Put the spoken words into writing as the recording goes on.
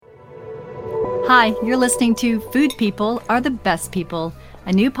Hi, you're listening to Food People Are the Best People,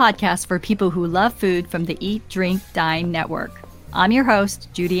 a new podcast for people who love food from the Eat, Drink, Dine network. I'm your host,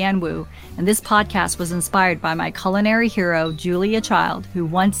 Judy Ann Wu, and this podcast was inspired by my culinary hero, Julia Child, who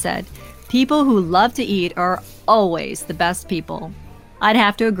once said, "People who love to eat are always the best people." I'd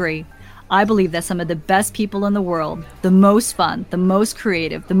have to agree. I believe that some of the best people in the world, the most fun, the most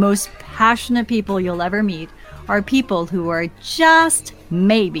creative, the most passionate people you'll ever meet, are people who are just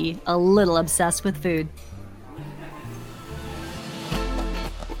maybe a little obsessed with food.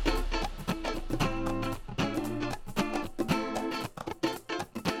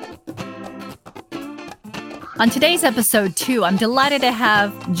 On today's episode 2, I'm delighted to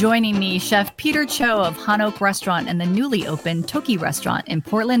have joining me Chef Peter Cho of Hanok Restaurant and the newly opened Toki Restaurant in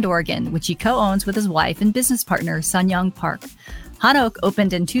Portland, Oregon, which he co-owns with his wife and business partner, Sunyoung Park. Hanok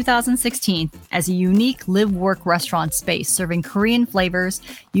opened in 2016 as a unique live-work restaurant space serving Korean flavors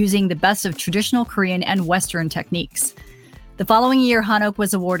using the best of traditional Korean and Western techniques. The following year, Hanok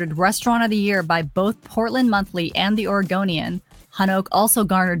was awarded Restaurant of the Year by both Portland Monthly and The Oregonian. Hanok also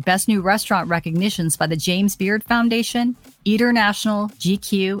garnered Best New Restaurant recognitions by the James Beard Foundation, Eater National,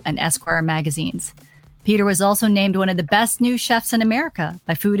 GQ, and Esquire magazines. Peter was also named one of the best new chefs in America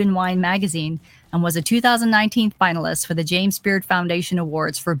by Food and Wine magazine and was a 2019 finalist for the James Beard Foundation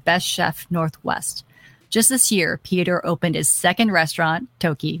Awards for Best Chef Northwest. Just this year, Peter opened his second restaurant,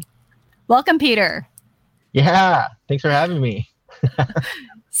 Toki. Welcome, Peter. Yeah, thanks for having me.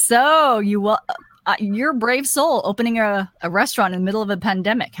 So you're a brave soul opening a restaurant in the middle of a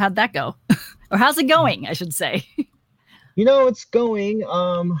pandemic. How'd that go? Or how's it going, I should say? You know, it's going.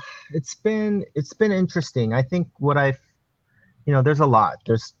 It's been interesting. I think there's a lot.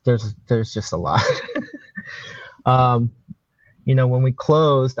 There's just a lot. When we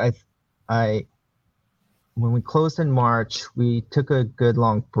closed, when we closed in March, we took a good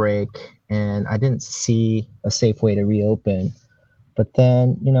long break, and I didn't see a safe way to reopen. But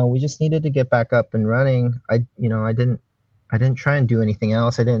then, we just needed to get back up and running. I didn't try and do anything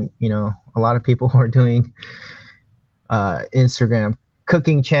else. I didn't, a lot of people were doing Instagram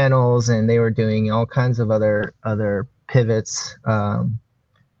cooking channels, and they were doing all kinds of other pivots.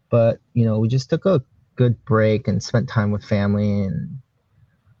 But, we just took a good break and spent time with family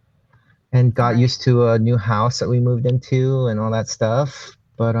and got used to a new house that we moved into and all that stuff.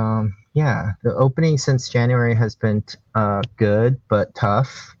 But, yeah, the opening since January has been good, but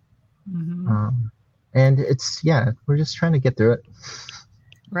tough. Mm-hmm. And we're just trying to get through it.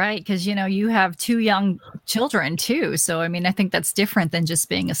 Right. Because, you have 2 young children, too. So, I think that's different than just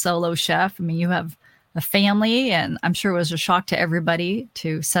being a solo chef. You have a family, and I'm sure it was a shock to everybody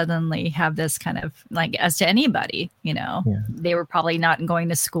to suddenly have this kind of, like, as to anybody, They were probably not going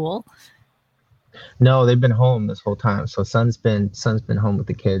to school. No, they've been home this whole time. So son's been home with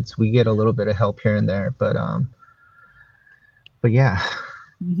the kids. We get a little bit of help here and there, but yeah.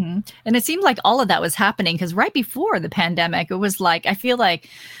 Mm-hmm. And it seemed like all of that was happening because right before the pandemic, it was like, I feel like,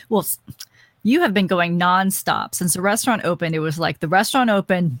 well, you have been going nonstop since the restaurant opened. It was like the restaurant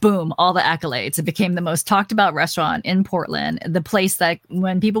opened, boom, all the accolades. It became the most talked about restaurant in Portland. The place that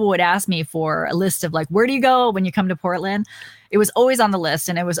when people would ask me for a list of like, where do you go when you come to Portland? It was always on the list,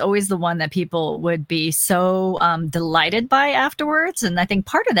 and it was always the one that people would be so delighted by afterwards. And I think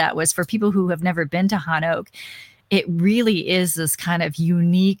part of that was for people who have never been to Hanok. It really is this kind of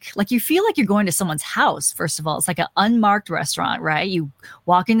unique, like you feel like you're going to someone's house. First of all, it's like an unmarked restaurant, right? You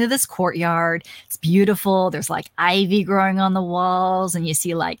walk into this courtyard. It's beautiful. There's like ivy growing on the walls, and you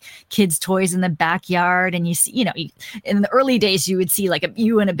see like kids' toys in the backyard. And you see, in the early days, you would see like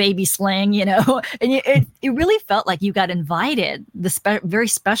you and a baby sling, and it really felt like you got invited this very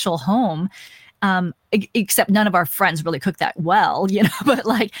special home. Except none of our friends really cook that well, but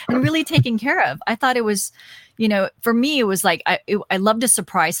like, and really taken care of. I thought it was, for me, it was like, I love to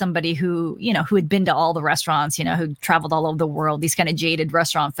surprise somebody who had been to all the restaurants, who traveled all over the world, these kind of jaded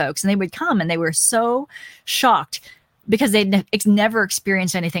restaurant folks. And they would come and they were so shocked because they'd never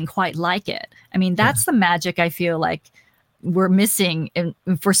experienced anything quite like it. That's the magic I feel like we're missing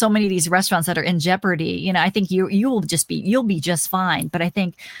for so many of these restaurants that are in jeopardy. I think you'll be just fine. But I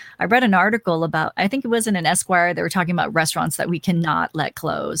think I read an article about, I think it was in an Esquire, they were talking about restaurants that we cannot let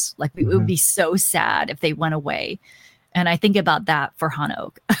close. Like it would be so sad if they went away. And I think about that for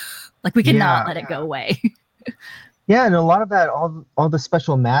Hanok. Like we cannot let it go away. Yeah, and a lot of that, all the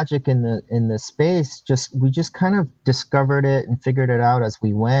special magic in the space, we just kind of discovered it and figured it out as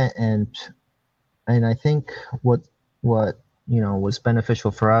we went. And I think what was beneficial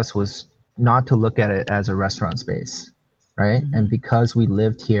for us was not to look at it as a restaurant space, right? Mm-hmm. And because we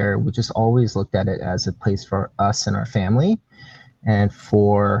lived here, we just always looked at it as a place for us and our family, and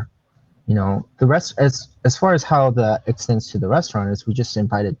for the rest, as far as how that extends to the restaurant, is we just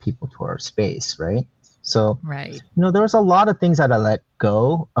invited people to our space, right? So, Right. there was a lot of things that I let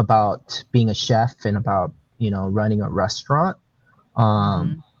go about being a chef and about, running a restaurant.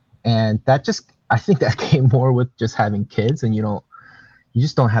 Hmm. And that just, I think that came more with just having kids, and you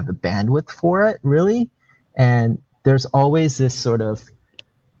just don't have the bandwidth for it really. And there's always this sort of,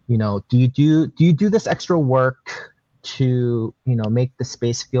 do you do this extra work to, make the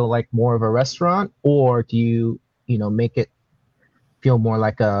space feel like more of a restaurant, or do you, make it feel more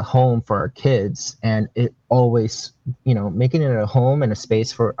like a home for our kids? And it always, making it a home and a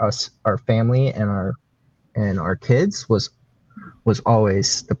space for us, our family, and our kids was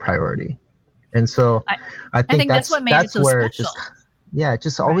always the priority. And so I, I I think think that's that's what made it that's so where it just, special, yeah, it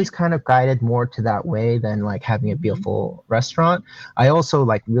just always right? kind of guided more to that way than like having it be a Hmm. full restaurant. I also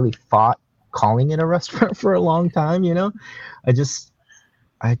like really fought calling it a restaurant for a long time. I just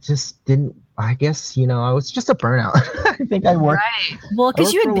I just didn't, I guess, I was just a burnout. I think Right. Well, I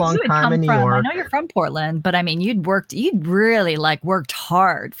because worked for a you long had time come in New from, I know York. you're from Portland, but I mean, you'd really like worked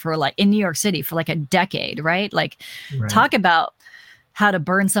hard for like in New York City for like a decade, right? Like, Right. talk about how to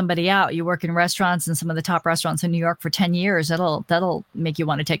burn somebody out. You work in restaurants and some of the top restaurants in New York for 10 years. That'll make you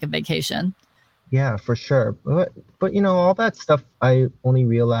want to take a vacation. Yeah, for sure. But all that stuff I only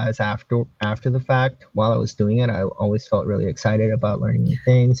realized after the fact. While I was doing it, I always felt really excited about learning new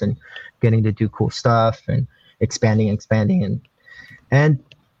things and getting to do cool stuff and expanding, and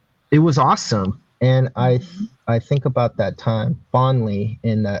it was awesome. And Mhm. I think about that time fondly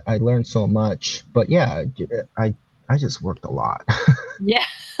in that I learned so much. But yeah, I just worked a lot. Yeah.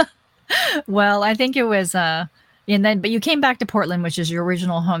 Well, I think it was and then but you came back to Portland, which is your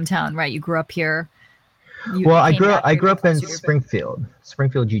original hometown, right? You grew up here. You Well, I came grew back I here to grew be up in closer to your family.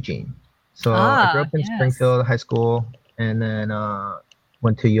 Springfield, Eugene. So I grew Ah, up in yes. Springfield High School, and then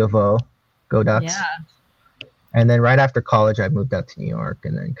went to U of O, Go Ducks. Yeah. And then right after college, I moved out to New York,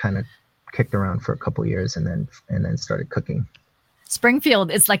 and then kind of kicked around for a couple years, and then started cooking.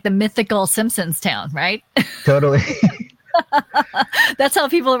 Springfield is like the mythical Simpsons town, right? Totally. That's how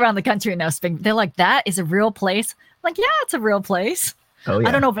people around the country know Springfield. They're like, that is a real place. I'm like, yeah, it's a real place. Oh I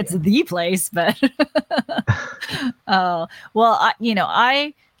don't yeah. know if it's the place, but oh, well,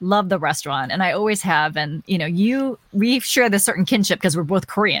 I love the restaurant and I always have. And, we share this certain kinship because we're both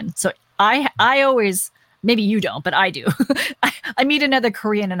Korean. So I always, maybe you don't, but I do. I meet another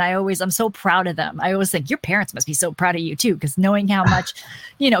Korean and I'm so proud of them. I always think your parents must be so proud of you too, because knowing how much,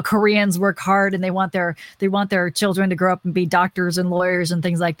 Koreans work hard and they want their children to grow up and be doctors and lawyers and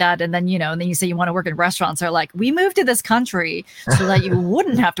things like that. And then you say you want to work in restaurants. They're like, we moved to this country so that you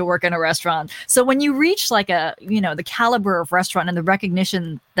wouldn't have to work in a restaurant. So when you reach like the caliber of restaurant and the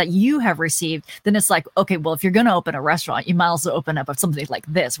recognition that you have received, then it's like, okay, well, if you're going to open a restaurant, you might also open up something like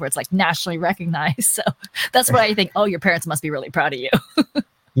this where it's like nationally recognized. So that's why I think, oh, your parents must be really proud of you.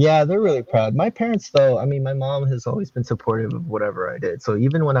 Yeah, they're really proud. My parents, though, I mean, my mom has always been supportive of whatever I did. So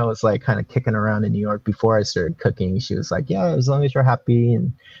even when I was like kind of kicking around in New York before I started cooking, she was like, "Yeah, as long as you're happy,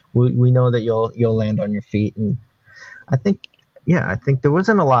 and we know that you'll land on your feet." And I think, yeah, I think there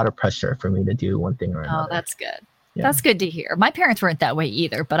wasn't a lot of pressure for me to do one thing or Oh, another. that's good. Yeah. That's good to hear. My parents weren't that way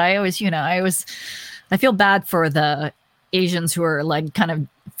either, but I feel bad for the Asians who are like kind of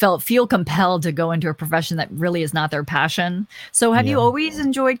feel compelled to go into a profession that really is not their passion. So have you Yeah. always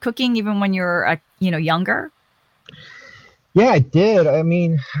enjoyed cooking even when you're younger? Yeah, I did. I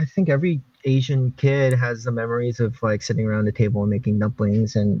mean, I think every Asian kid has the memories of like sitting around the table and making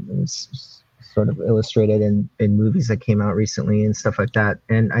dumplings, and it's sort of illustrated in movies that came out recently and stuff like that.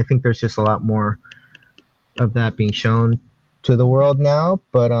 And I think there's just a lot more of that being shown to the world now.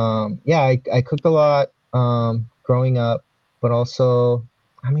 But yeah, I cooked a lot growing up, but also,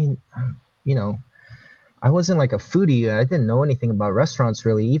 I mean, you know, I wasn't like a foodie. I didn't know anything about restaurants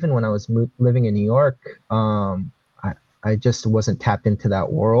really. Even when I was living in New York, I just wasn't tapped into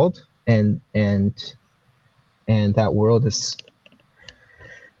that world, and that world is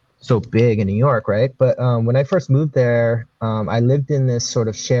so big in New York, right? But when I first moved there, I lived in this sort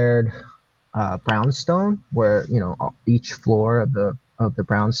of shared brownstone where each floor of the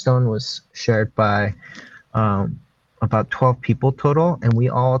brownstone was shared by um, about 12 people total, and we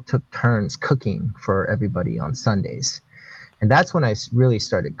all took turns cooking for everybody on Sundays. And that's when I really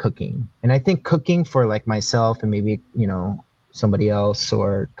started cooking. And I think cooking for like myself and maybe somebody else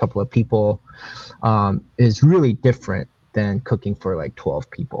or a couple of people is really different than cooking for like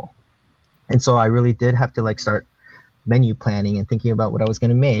 12 people. And so I really did have to like start menu planning and thinking about what I was going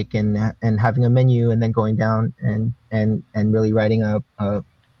to make, and having a menu, and then going down and really writing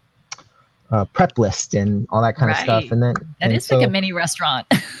prep list and all that kind of stuff. Right. And then That is like a mini restaurant.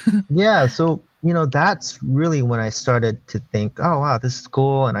 yeah, so that's really when I started to think, oh wow, this is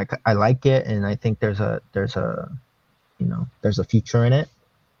cool, and I like it, and I think there's a there's a future in it.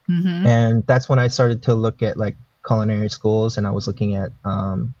 Mm-hmm. And that's when I started to look at like culinary schools, and I was looking at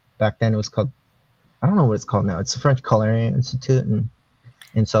back then it was called, I don't know what it's called now. It's the French Culinary Institute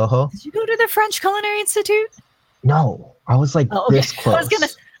in Soho. Did you go to the French Culinary Institute? No, I was like this close.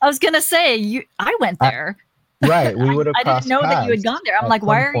 I was gonna say I went there. Right, we would have. I didn't know that you had gone there. I'm like,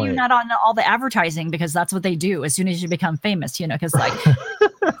 why are you point. not on all the advertising? Because that's what they do as soon as you become famous, because like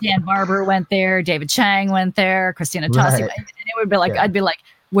Dan Barber went there, David Chang went there, Christina Tossi went, and it would be like, I'd be like,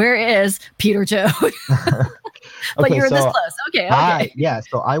 where is Peter Zhou? But okay, you're this close. Okay.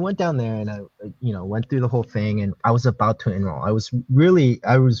 So I went down there and I went through the whole thing, and I was about to enroll. I was really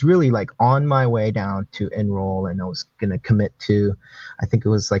like on my way down to enroll, and I was gonna commit to, I think it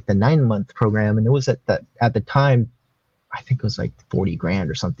was like the 9-month program, and it was at the time, I think it was like 40 grand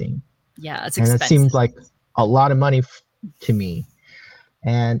or something. Yeah, it's expensive. And it seemed like a lot of money to me.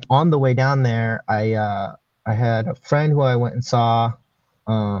 And on the way down there, I had a friend who I went and saw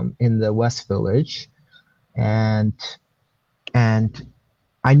in the West Village, and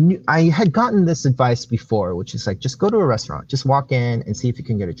I had gotten this advice before, which is like, just go to a restaurant, just walk in and see if you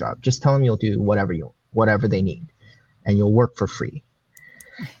can get a job. Just tell them you'll do whatever they need, and you'll work for free.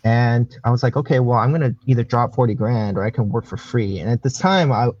 And I was like, okay, well, I'm gonna either drop 40 grand or I can work for free. And at the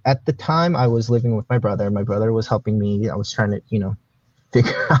time I was living with my brother. My brother was helping me. I was trying to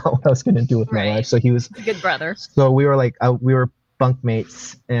figure out what I was gonna do with my life. So he was a good brother. So we were like we were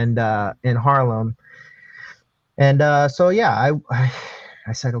bunkmates and in Harlem. And so yeah,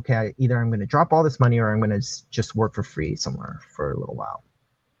 I said, okay, either I'm going to drop all this money or I'm going to just work for free somewhere for a little while.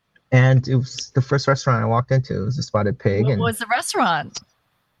 And it was the first restaurant I walked into. It was the Spotted Pig. What was the restaurant?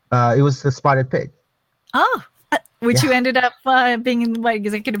 It was the Spotted Pig. Oh, which you ended up being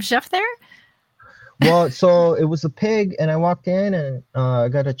executive chef there? Well, so it was a pig, and I walked in, and I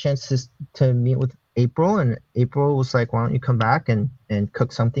got a chance to meet with April, and April was like, why don't you come back and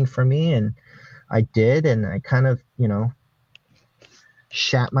cook something for me? And I did, and I kind of,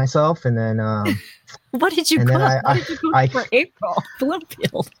 shat myself, and then what did you cook? What did you cook for April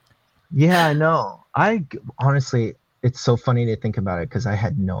Bloomfield? Yeah, I know. I honestly, it's so funny to think about it, because I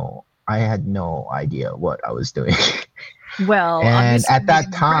had no idea what I was doing. Well, and at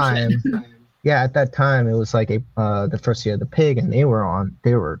that time, it was like the first year of the pig, and they were on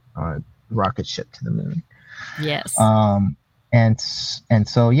a rocket ship to the moon. Yes. And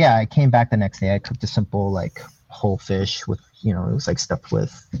so yeah, I came back the next day. I cooked a simple like whole fish with it was like stuffed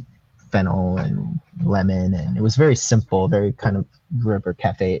with fennel and lemon, and it was very simple, very kind of River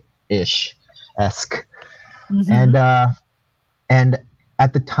Cafe-ish esque. Mm-hmm. And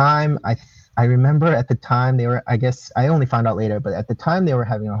at the time, I remember at the time they were, I guess I only found out later, but at the time they were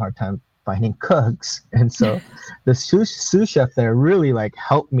having a hard time finding cooks, and so the sous chef there really like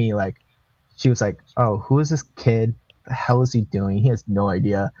helped me. Like, she was like, oh, who is this kid? The hell is he doing? He has no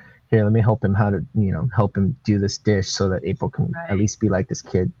idea. Here, let me help him help him do this dish so that April can at least be like, this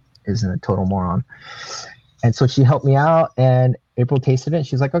kid isn't a total moron. And so she helped me out, and April tasted it.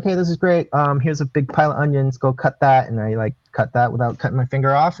 She's like, okay, this is great. Here's a big pile of onions. Go cut that. And I like cut that without cutting my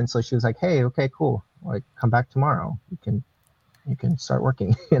finger off. And so she was like, hey, okay, cool. Like, come back tomorrow. You can start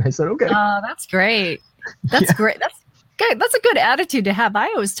working. And I said, okay. Oh, that's great. That's great. That's good. That's a good attitude to have. I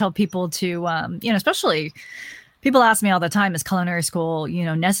always tell people to, especially people ask me all the time, is culinary school,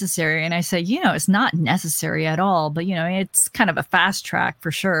 necessary? And I say, it's not necessary at all, but, it's kind of a fast track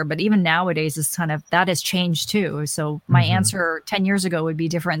for sure. But even nowadays, it's kind of, that has changed too. So my answer 10 years ago would be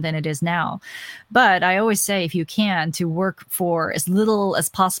different than it is now. But I always say, if you can, to work for as little as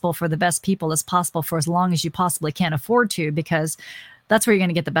possible for the best people as possible for as long as you possibly can afford to, because that's where you're going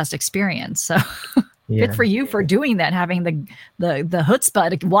to get the best experience. So good for you for doing that, having the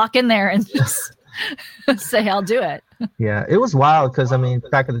chutzpah to walk in there and just say, I'll do it. Yeah, it was wild, because I mean,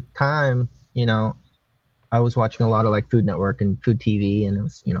 back at the time, I was watching a lot of like Food Network and Food TV, and it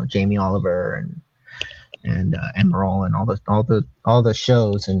was Jamie Oliver and Emerald and all the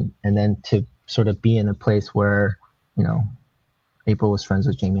shows, and then to sort of be in a place where April was friends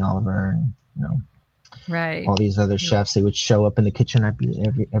with Jamie Oliver, and right, all these other chefs, they would show up in the kitchen. I'd be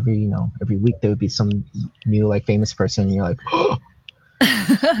every week there would be some new like famous person, and you're like,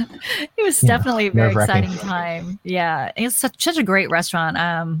 it was definitely a very exciting time. Yeah, it's such a great restaurant.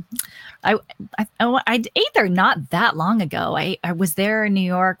 I ate there not that long ago. I was there in New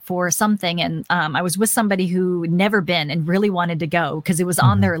York for something, and I was with somebody who had never been and really wanted to go because it was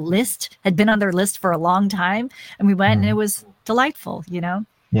on their list, had been on their list for a long time, and we went, and it was delightful.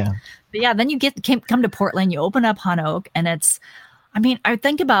 Yeah. But yeah, then you come to Portland, you open up Hun Oak, and it's, I mean, I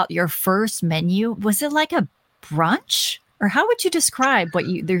think about your first menu. Was it like a brunch? Or how would you describe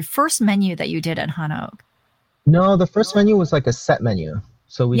the first menu that you did at Hun Oak? No, the first menu was like a set menu.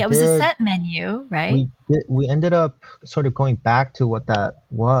 So Yeah, it was a set menu, right? we ended up sort of going back to what that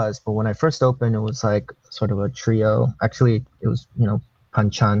was, but when I first opened, it was like sort of a trio. Actually, it was,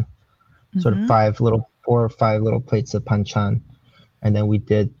 panchan, sort of Mm-hmm. 4 or 5 little plates of panchan, and then we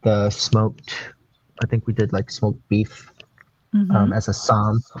did the smoked. I think we did like smoked beef Mm-hmm. as a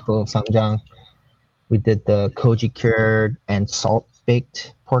little samjang. We did the koji cured and salt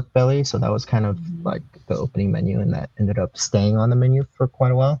baked pork belly, so that was kind of Mm-hmm. like the opening menu, and that ended up staying on the menu for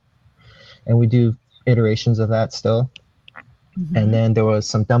quite a while. And we do iterations of that still. And Mm-hmm. then there was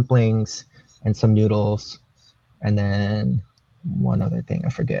some dumplings and some noodles, and then one other thing I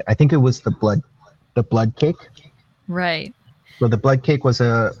forget. I think it was the blood cake. Right. So the blood cake was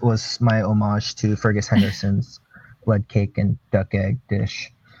my homage to Fergus Henderson's blood cake and duck egg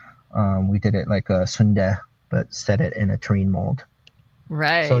dish. We did it like a sundae, but set it in a tureen mold. So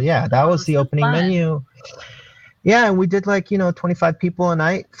Right. yeah, that Oh, was the so opening fun. menu. Yeah, and we did like 25 people a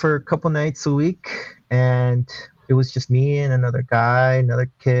night for a couple nights a week, and it was just me and another guy, another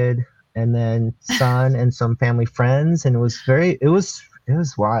kid, and then son and some family friends, and it was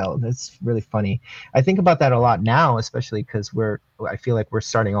wild. It's really funny. I think about that a lot now, especially because I feel like we're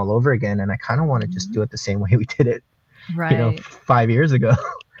starting all over again, and I kind of want to just Mhm. do it the same way we did it, Right. 5 years ago.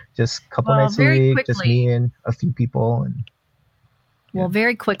 Just a couple Well, nights a very week, just me quickly. and a few people, and Well, yeah.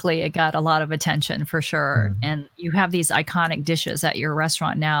 very quickly, it got a lot of attention for sure. Mhm. And you have these iconic dishes at your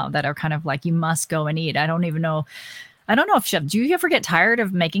restaurant now that are kind of like you must go and eat. I don't even know. I don't know if chef, do you ever get tired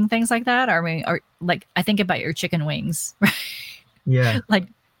of making things like that? Or, I mean, or like I think about your chicken wings, right? Yeah. Like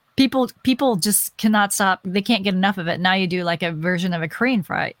people just cannot stop. They can't get enough of it. Now you do like a version of a Korean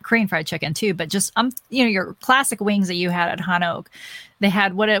fried chicken too. But just your classic wings that you had at Han Oak, they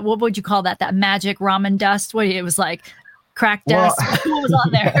had what would you call that? That magic ramen dust. What it was like crack Well, dust. What was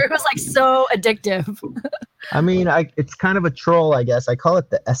on there? yeah. It was like so addictive. I mean, it's kind of a troll, I guess. I call it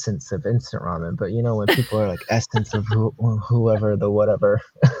the essence of instant ramen, but when people are like essence of whoever the whatever,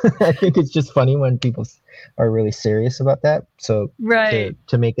 I think it's just funny when people are really serious about that. So Right.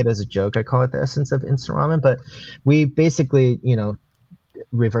 to make it as a joke, I call it the essence of instant ramen. But we basically,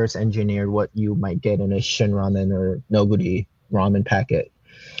 reverse engineered what you might get in a Shin ramen or Noguri ramen packet.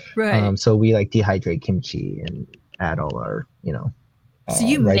 Right. So we like dehydrate kimchi and add all our, So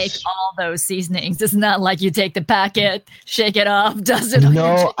you make rice. all those seasonings. It's not like you take the packet, shake it off, dust it on your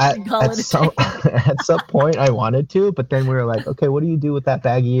No, chicken, and call at it a some day. at some point I wanted to, but then we were like, okay, what do you do with that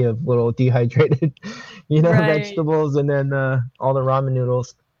baggie of little dehydrated, Right. vegetables, and then all the ramen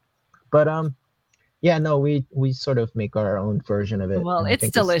noodles? But yeah, no, we sort of make our own version of it, Well, and I it's think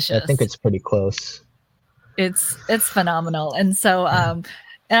it's delicious. pretty close. It's phenomenal. And so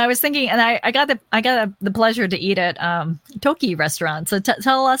and I was thinking, and I got the pleasure to eat at Toki restaurant. So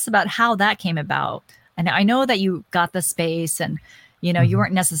tell us about how that came about. And I know that you got the space, and you Mhm,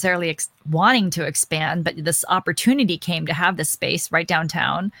 weren't necessarily wanting to expand, but this opportunity came to have this space right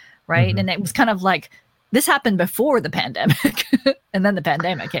downtown, right? mhm. And it was kind of like this happened before the pandemic, and then the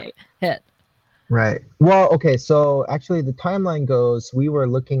pandemic hit. Right. Well, okay. So actually, the timeline goes, we were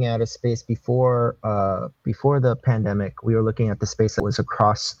looking at a space before the pandemic. We were looking at the space that was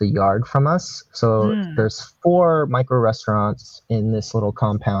across the yard from us. So Mm. there's 4 micro restaurants in this little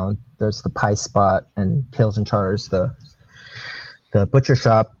compound. There's the Pie Spot and Tails and Charters, the butcher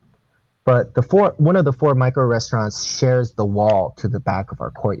shop. But one of the 4 micro restaurants shares the wall to the back of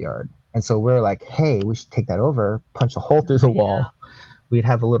our courtyard. And so we're like, hey, we should take that over, punch a hole through Oh, the yeah. wall. We'd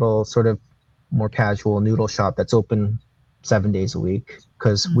have a little sort of more casual noodle shop that's open 7 days a week,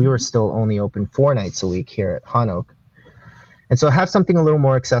 because we were Mhm. still only open 4 nights a week here at Han Oak. And so have something a little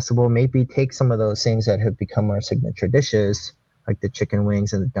more accessible, maybe take some of those things that have become our signature dishes, like the chicken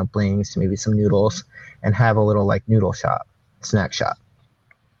wings and the dumplings, maybe some noodles, and have a little like noodle shop, snack shop.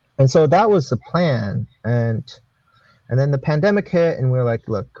 And so that was the plan. And then the pandemic hit, and we are like,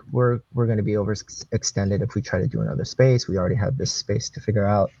 look, we're going to be overextended if we try to do another space. We already have this space to figure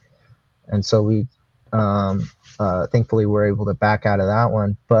out. And so we thankfully were able to back out of that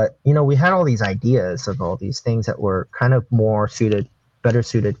one. But we had all these ideas of all these things that were kind of better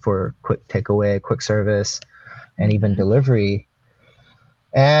suited for quick takeaway, quick service, and even Mhm. delivery.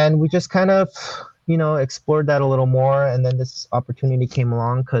 And we just kind of explored that a little more, and then this opportunity came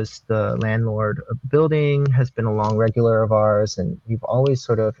along because the landlord of the building has been a long regular of ours, and we've always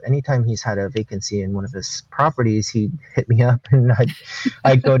sort of, anytime he's had a vacancy in one of his properties, he'd hit me up, and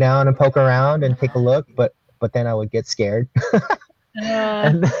I'd go down and poke around and take a look, but then I would get scared.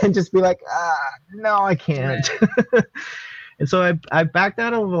 and then just be like, no, I can't. Right. And so I backed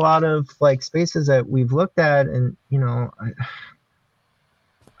out of a lot of like spaces that we've looked at, and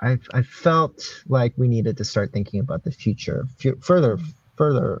I felt like we needed to start thinking about the future further.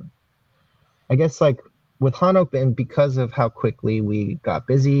 I guess like with Hanok, and because of how quickly we got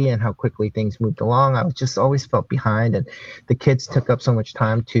busy and how quickly things moved along, I was just always felt behind, and the kids took up so much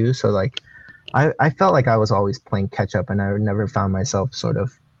time too. So like I felt like I was always playing catch up, and I never found myself sort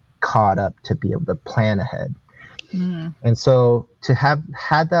of caught up to be able to plan ahead. Mm. And so to have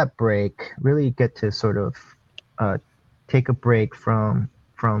had that break, really get to sort of take a break from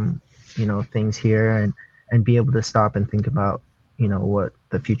things here, and be able to stop and think about what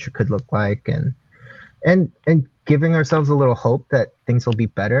the future could look like, and giving ourselves a little hope that things will be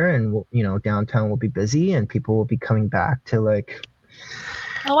better, and downtown will be busy and people will be coming back to like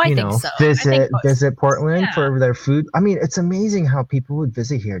I think so. visit Portland yeah. for their food. I mean, it's amazing how people would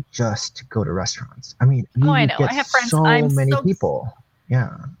visit here just to go to restaurants. I mean, I know. I have friends. So many people.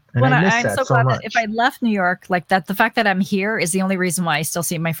 Yeah. And I'm so glad much. that if I left New York, like that, the fact that I'm here is the only reason why I still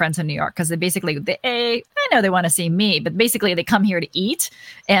see my friends in New York, because I know they want to see me, but basically they come here to eat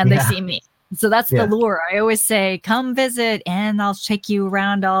and they see me. So that's the lure. I always say, come visit and I'll take you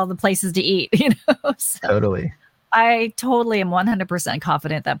around all the places to eat, So totally. I totally am 100%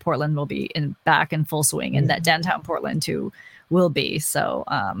 confident that Portland will be back in full swing, and that downtown Portland too will be. So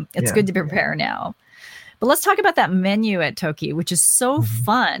it's good to prepare now. But let's talk about that menu at Toki, which is so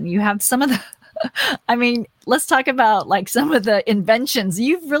fun. You have some of the, let's talk about like some of the inventions.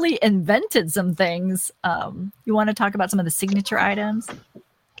 You've really invented some things. You want to talk about some of the signature items?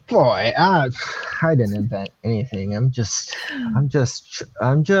 Boy, I didn't invent anything. I'm just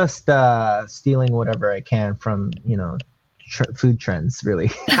stealing whatever I can from food trends,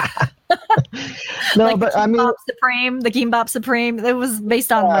 really. No, like but the Kimbap Supreme. It was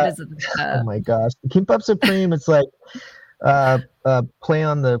based on what is it? Oh my gosh, the Kimbap Supreme. It's like play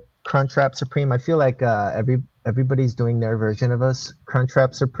on the Crunchwrap Supreme. I feel like everybody's doing their version of us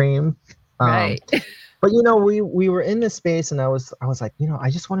Crunchwrap Supreme. Right. But we were in this space, and I was like, I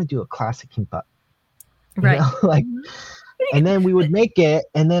just want to do a classic kimbap, right? And then we would make it,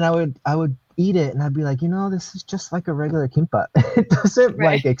 and then I would eat it, and I'd be like, this is just like a regular kimbap. It doesn't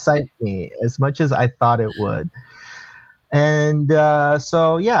like excite me as much as I thought it would. And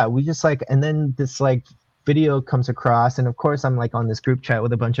so yeah, we just like, and then this like video comes across, and of course I'm like on this group chat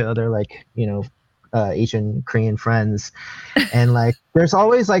with a bunch of other like Asian Korean friends, and like there's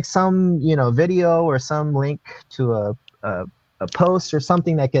always like some video or some link to a post or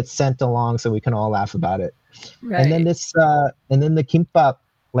something that gets sent along so we can all laugh about it. Right. And then the kimbap,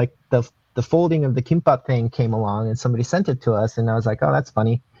 like the folding of the kimbap thing came along, and somebody sent it to us, and I was like, oh, that's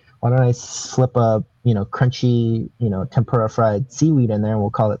funny. Why don't I slip a crunchy tempura fried seaweed in there, and we'll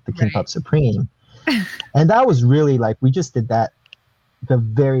call it the Kimbap Supreme. And that was really like, we just did that the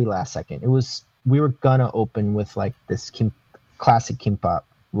very last second. We were gonna open with like this classic kimbap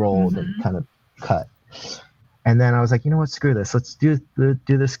rolled and kind of cut, and then I was like, you know what, screw this, let's do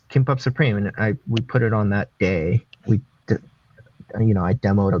this Kimbap Supreme, and we put it on that day. We did, I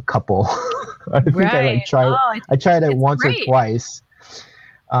demoed a couple. I think I tried it once or twice.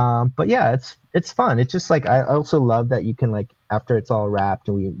 But yeah, it's fun. It's just like, I also love that you can like, after it's all wrapped,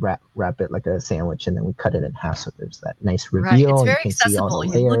 and we wrap it like a sandwich, and then we cut it in half, so there's that nice reveal. Right. It's very accessible.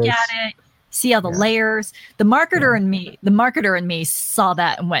 You look at it, see all the layers. The marketer in me saw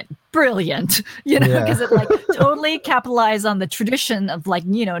that and went, brilliant, because it like totally capitalized on the tradition of like,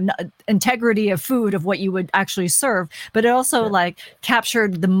 integrity of food, of what you would actually serve. But it also like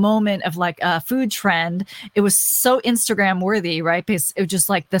captured the moment of like a food trend. It was so Instagram worthy, right? Because it was just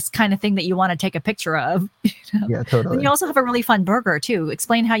like this kind of thing that you want to take a picture of. Yeah, totally. And you also have a really fun burger too.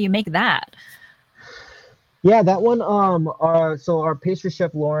 Explain how you make that. Yeah, that one. So our pastry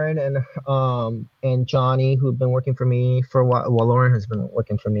chef Lauren and Johnny, who've been working for me for a while. Well, Lauren has been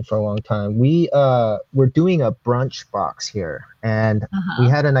working for me for a long time. We're doing a brunch box here, and we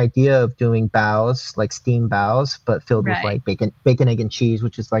had an idea of doing baos, like steamed baos, but filled with like bacon, egg, and cheese,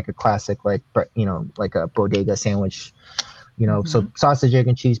 which is like a classic, like like a bodega sandwich. So sausage, egg,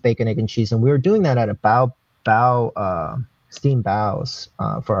 and cheese, bacon, egg, and cheese, and we were doing that at a bao steamed baos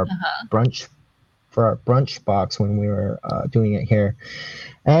for our brunch. For our brunch box when we were doing it here.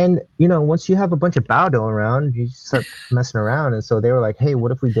 And once you have a bunch of bao dough around, you start messing around. And so they were like, hey, what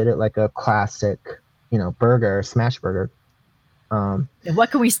if we did it like a classic burger, smash burger? And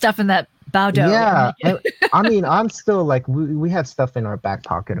what can we stuff in that bao dough? Yeah, I mean, I'm still like we have stuff in our back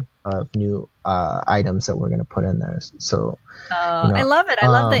pocket of new items that we're gonna put in there. So, Oh, I love it. I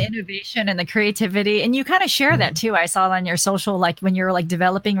love the innovation and the creativity. And you kind of share that too. I saw it on your social, like when you're like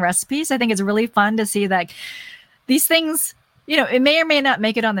developing recipes. I think it's really fun to see like these things, it may or may not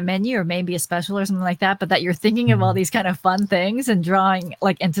make it on the menu or maybe a special or something like that, but that you're thinking of all these kind of fun things and drawing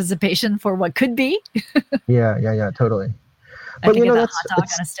like anticipation for what could be. Yeah, totally. I think of that hot dog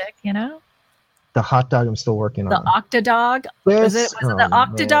on a stick, The hot dog I'm still working on. The Octodog? Was it the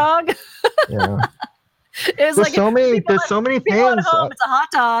Octodog? Yeah. It was there's so many things. At home, it's a hot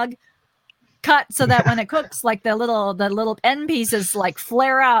dog cut so that when it cooks, like the little end pieces like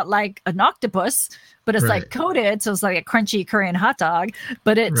flare out like an octopus, but it's like coated, so it's like a crunchy Korean hot dog.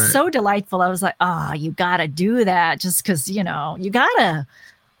 But it's so delightful. I was like, you gotta do that just because you gotta.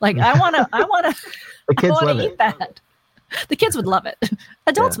 Like I wanna the kids love eat that. The kids would love it.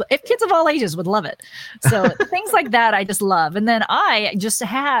 Adults, if kids of all ages would love it. So things like that, I just love. And then I just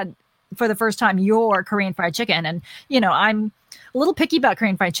had for the first time your Korean fried chicken. And, I'm a little picky about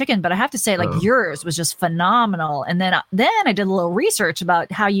Korean fried chicken, but I have to say like yours was just phenomenal. And then I did a little research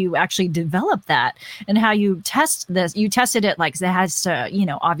about how you actually develop that and how you test this. You tested it like it has to,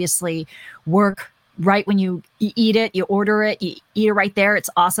 obviously work right when you eat it, you order it, you eat it right there. It's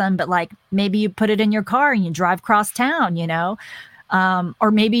awesome. But like maybe you put it in your car and you drive across town,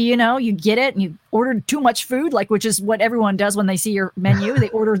 or maybe, you get it and you ordered too much food, like, which is what everyone does when they see your menu. They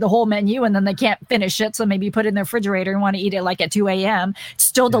order the whole menu and then they can't finish it. So maybe you put it in the refrigerator and want to eat it like at 2 a.m. It's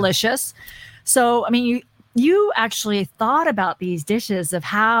still delicious. So, I mean, you actually thought about these dishes of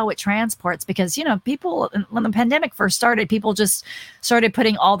how it transports because, people, when the pandemic first started, people just started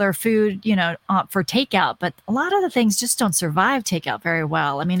putting all their food, for takeout. But a lot of the things just don't survive takeout very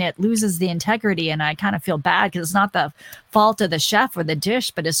well. I mean, it loses the integrity and I kind of feel bad because it's not the fault of the chef or the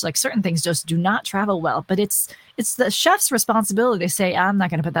dish, but it's like certain things just do not travel well. But it's the chef's responsibility to say, I'm not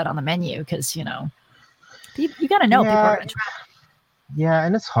going to put that on the menu because, you got to know people are going to travel. Yeah,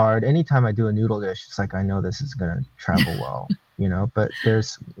 and it's hard. Anytime I do a noodle dish, it's like I know this is gonna travel well, But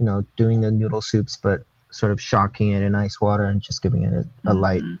there's, doing the noodle soups, but sort of shocking it in ice water and just giving it a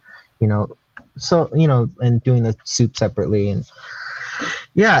light, So and doing the soup separately, and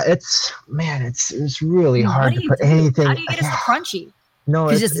it's really hard to put anything. How do you get it crunchy? No,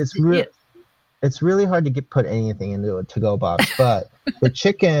 it's really hard to put anything into a to-go box, but the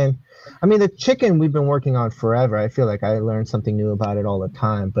chicken. I mean, the chicken we've been working on forever. I feel like I learn something new about it all the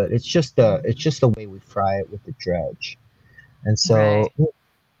time, but it's just the way we fry it with the dredge, and so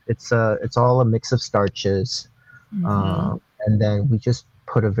it's all a mix of starches, and then we just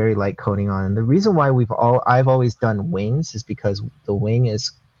put a very light coating on. And the reason why I've always done wings is because the wing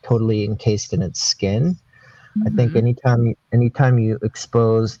is totally encased in its skin. I think anytime you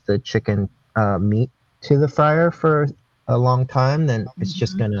expose the chicken meat to the fryer for a long time, then it's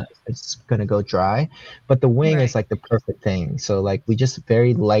just gonna go dry. But the wing is like the perfect thing. So like we just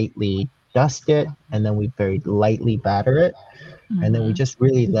very lightly dust it and then we very lightly batter it. And then we just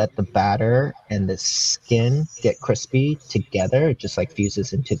really let the batter and the skin get crispy together. It just like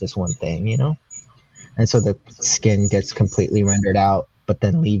fuses into this one thing, And so the skin gets completely rendered out, but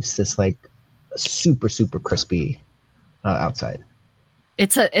then leaves this like super, super crispy outside.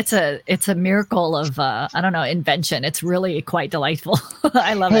 It's a miracle of invention. It's really quite delightful.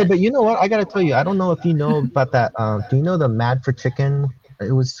 I love it. Hey, but you know what? I gotta tell you, I don't know if you know about that. Do you know the Mad for Chicken?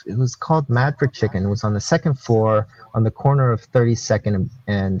 It was called Mad for Chicken. It was on the second floor on the corner of 32nd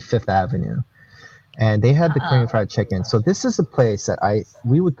and Fifth Avenue, and they had the Korean fried chicken. So this is a place that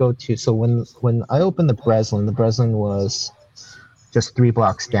we would go to. So when I opened the Breslin was just 3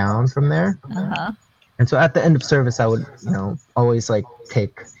 blocks down from there. And so at the end of service, I would, always like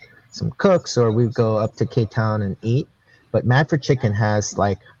take some cooks or we'd go up to K-Town and eat. But Mad for Chicken has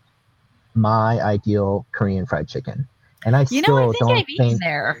like my ideal Korean fried chicken. And I still I think I've eaten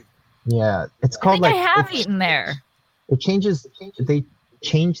there. Yeah, it's called I have eaten there. They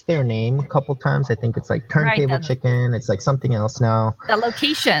changed their name a couple times. I think it's like Turntable Chicken. It's like something else now. The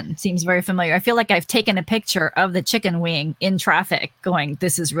location seems very familiar. I feel like I've taken a picture of the chicken wing in traffic going,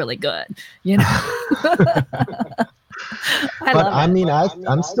 this is really good.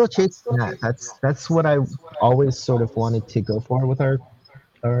 I'm still chasing that. That's what I always sort of wanted to go for with our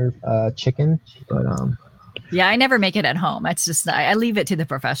chicken. But yeah, I never make it at home. It's just I leave it to the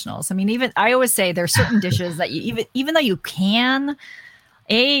professionals. I mean, I always say there's certain dishes that you even though you can,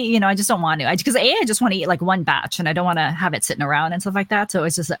 I just don't want to. I just want to eat like one batch and I don't want to have it sitting around and stuff like that. So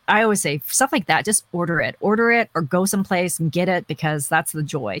it's just, I always say stuff like that, just order it or go someplace and get it because that's the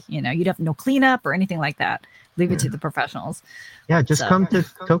joy. You'd have no cleanup or anything like that. leave it to the professionals. Yeah, just come to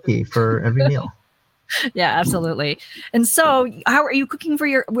Toki for every meal. Yeah, absolutely. And so, how are you cooking for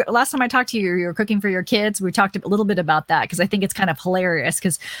your? Last time I talked to you, you were cooking for your kids. We talked a little bit about that because I think it's kind of hilarious.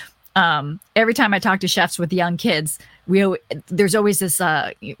 Because every time I talk to chefs with young kids, there's always this.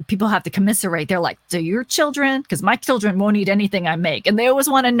 People have to commiserate. They're like, "Do your children?" Because my children won't eat anything I make, and they always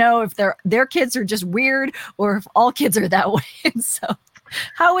want to know if their kids are just weird or if all kids are that way. And so,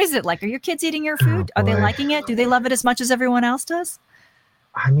 how is it? Like, are your kids eating your food? Are they liking it? Do they love it as much as everyone else does?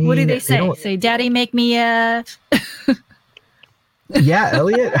 I mean, what do they say? Say, "Daddy, make me a." Yeah,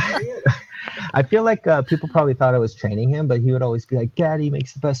 Elliot. I feel like people probably thought I was training him, but he would always be like, "Daddy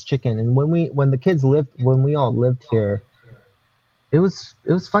makes the best chicken." And when we all lived here, it was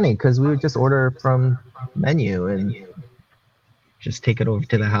funny because we would just order from menu and just take it over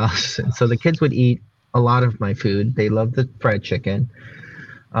to the house. And so the kids would eat a lot of my food. They love the fried chicken.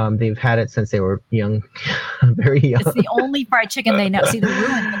 They've had it since they were young, very young. It's the only fried chicken they know. See, they're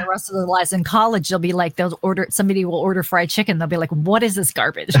ruined for the rest of their lives. In college, they'll be like, somebody will order fried chicken. They'll be like, "What is this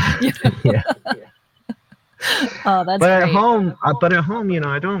garbage?" You know? Yeah. Oh, that's but great. At home, you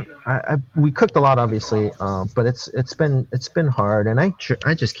know, we cooked a lot, obviously, but it's been hard, and I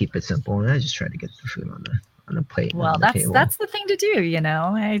just keep it simple, and I just try to get the food on the plate. Well, that's the thing to do, you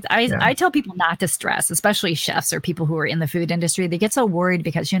know. I tell people not to stress, especially chefs or people who are in the food industry. They get so worried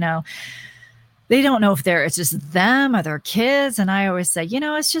because, you know, they don't know if it's just them or their kids. And I always say, you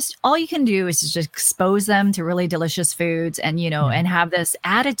know, it's just all you can do is just expose them to really delicious foods and, you know, and have this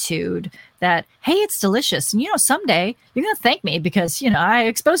attitude that, hey, it's delicious. And, you know, someday you're going to thank me because, you know, I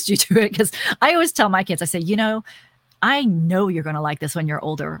exposed you to it. Because I always tell my kids, I say, you know, I know you're going to like this when you're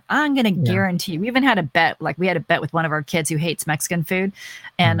older. I'm going to guarantee. We even had a bet. Like we had a bet with one of our kids who hates Mexican food.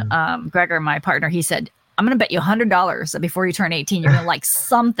 And Gregor, my partner, he said, "I'm going to bet you $100 that before you turn 18, you're going to like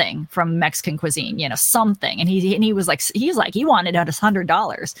something from Mexican cuisine, you know, something." And he was like, he wanted us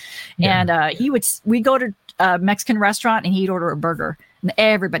 $100. Yeah. And we'd go to a Mexican restaurant and he'd order a burger. And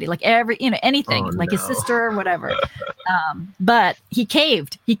everybody, like anything, his sister or whatever. But he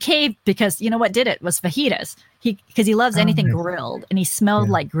caved. He caved because, you know what did it was fajitas. Because he loves anything grilled, and he smelled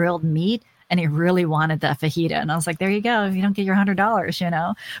like grilled meat, and he really wanted that fajita. And I was like, there you go. If you don't get your $100, you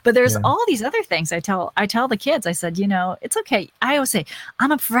know. But there's all these other things. I tell the kids. I said, you know, it's okay. I always say,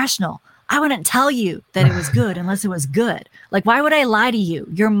 I'm a professional. I wouldn't tell you that it was good unless it was good. Like, why would I lie to you?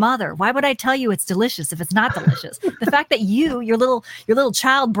 Your mother. Why would I tell you it's delicious if it's not delicious? The fact that your little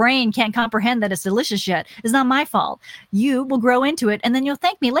child brain can't comprehend that it's delicious yet is not my fault. You will grow into it, and then you'll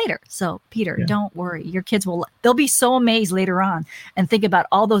thank me later. So, Peter, don't worry. Your kids they'll be so amazed later on and think about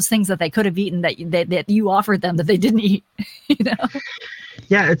all those things that they could have eaten that you offered them that they didn't eat. You know.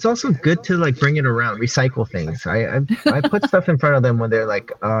 Yeah, it's also good to like bring it around, recycle things. I put stuff in front of them when they're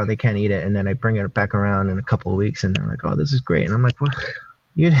like, oh, they can't eat it, and then I bring it back around in a couple of weeks, and they're like, oh, this is great, and I'm like, what?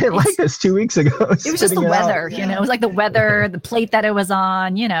 You didn't like this 2 weeks ago. It was just the weather, you know. It was like the weather, the plate that it was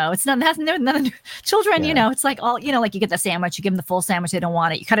on, you know. It's nothing. Children, you know, it's like all, you know, like you get the sandwich, you give them the full sandwich, they don't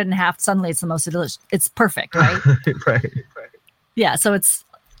want it. You cut it in half, suddenly it's the most delicious. It's perfect, right? Right. Yeah, so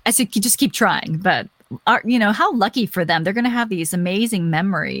I think you just keep trying, but. You know, how lucky for them. They're going to have these amazing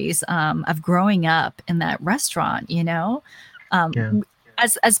memories of growing up in that restaurant, you know.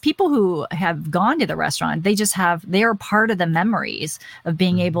 As people who have gone to the restaurant, they are part of the memories of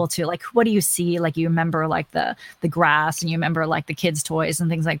being able to, like, what do you see? Like, you remember like the grass, and you remember like the kids' toys and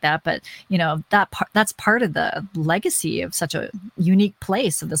things like that. But, you know, that's part of the legacy of such a unique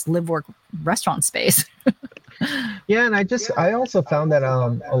place, of this live work restaurant space. Yeah, and I also found that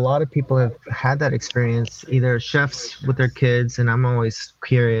a lot of people have had that experience, either chefs with their kids, and I'm always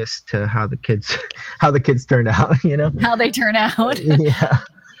curious to how the kids turned out, you know. How they turn out. Yeah.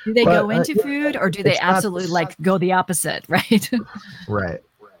 Do they go into food, or do they absolutely like go the opposite, right? Right.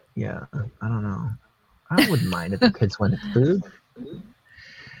 Yeah. I don't know. I wouldn't mind if the kids went to food.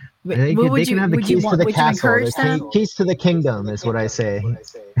 They can have the keys to the castle. The keys to the kingdom is what I say.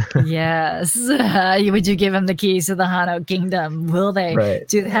 Yes. Would you give them the keys to the Hano kingdom? Will they?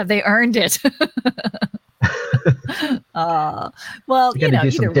 Right. Have they earned it? Well, you got to do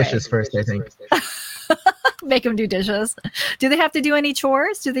some dishes first, I think. Make them do dishes. Do they have to do any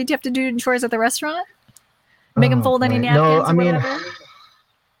chores? Do they have to do chores at the restaurant? Make them fold any napkins? No, I mean,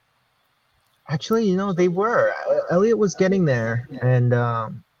 actually, you know, they were. Elliot was getting there, and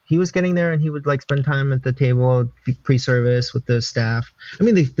he was getting there, and he would like spend time at the table pre-service with the staff. I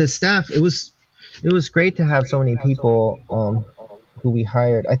mean, the staff. It was great to have so many people who we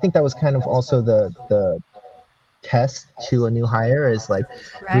hired. I think that was kind of also the test to a new hire, is like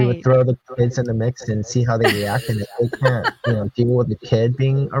we would throw the kids in the mix and see how they react, and if they can't, you know, deal with the kid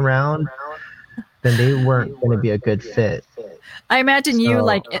being around, then they weren't going to be a good fit. I imagine you So-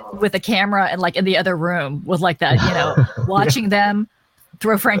 like with a camera and like in the other room with like that, watching them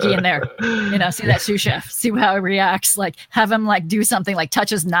throw Frankie in there, see that sous chef, see how he reacts, like have him like do something like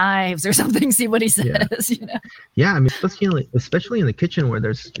touch his knives or something, see what he says, Yeah, I mean, especially in the kitchen where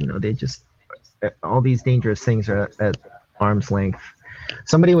there's, they just, all these dangerous things are at arm's length.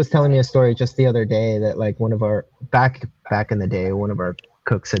 Somebody was telling me a story just the other day that like one of our, back in the day, one of our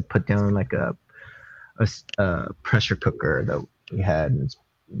cooks had put down like a pressure cooker that we had, and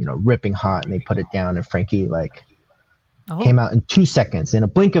ripping hot, and they put it down, and Frankie like came out in 2 seconds, in a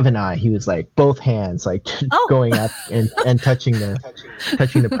blink of an eye. He was like both hands like going up and touching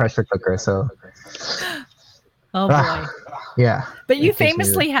the pressure cooker. So oh boy. Yeah. But you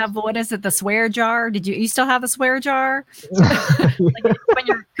famously have, what is it, the swear jar? You still have the swear jar? Like when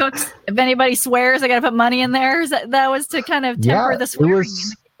your cooks, if anybody swears, I got to put money in there. That was to kind of temper the swearing in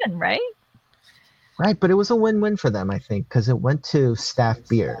the kitchen, right? Right, but it was a win-win for them, I think, because it went to staff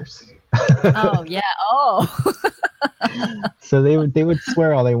beers. Oh yeah. Oh. So they would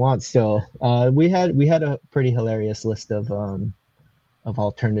swear all they want. Still, we had a pretty hilarious list of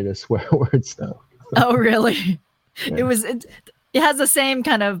alternative swear words though. Oh really? Yeah. It has the same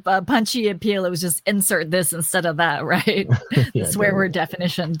kind of punchy appeal. It was just insert this instead of that, right? Yeah, swear word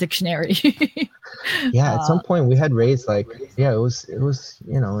definition dictionary. Yeah, at some point we had raised it was in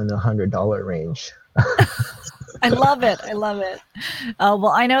the $100 range. I love it. Well,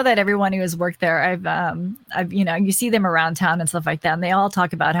 I know that everyone who has worked there, I've you see them around town and stuff like that, and they all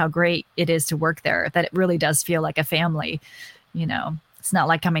talk about how great it is to work there. That it really does feel like a family. It's not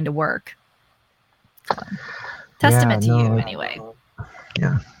like coming to work. Testament to you, anyway.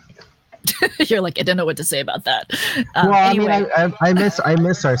 Yeah. You're like, I don't know what to say about that. Well, anyway. I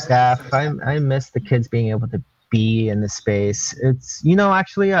miss our staff. I miss the kids being able to be in the space. It's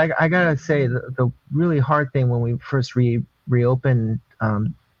actually I gotta say the really hard thing when we first reopened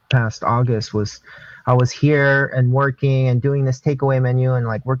past August was I was here and working and doing this takeaway menu and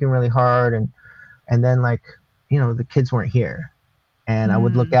like working really hard and then like the kids weren't here, and I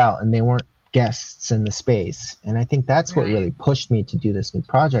would look out and they weren't guests in the space. And I think that's what really pushed me to do this new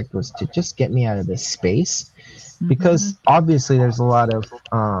project, was to just get me out of this space, because obviously there's a lot of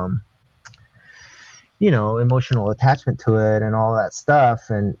emotional attachment to it and all that stuff,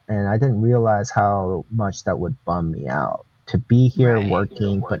 and I didn't realize how much that would bum me out to be here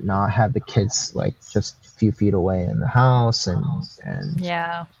working but not have the kids like just a few feet away in the house and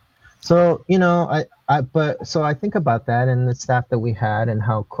yeah. So, so I think about that and the staff that we had and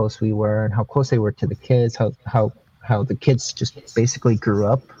how close we were and how close they were to the kids, how the kids just basically grew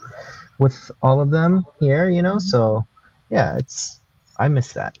up with all of them here, So, yeah, I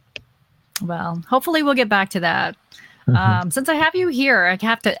miss that. Well, hopefully we'll get back to that. Since I have you here, I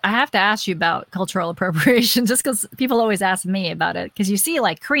have to ask you about cultural appropriation, just because people always ask me about it. Because you see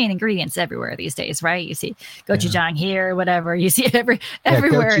like Korean ingredients everywhere these days, right? You see gochujang here, whatever. You see everywhere.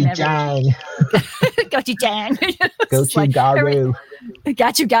 Gochujang. Gochujang. Gochugaru.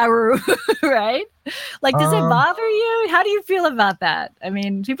 Gochugaru, right? Like, does it bother you? How do you feel about that? I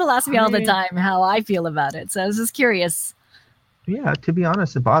mean, people ask me all the time how I feel about it. So I was just curious. Yeah, to be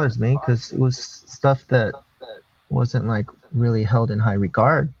honest, it bothers me because it was stuff that wasn't like really held in high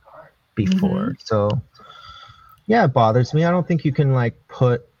regard before. So yeah, it bothers me. I don't think you can like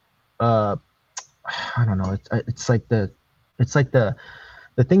put I don't know, it's like the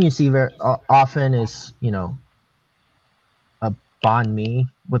thing you see very often is a banh mi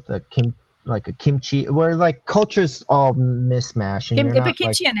with a kimchi, where like cultures all mismatch, and you put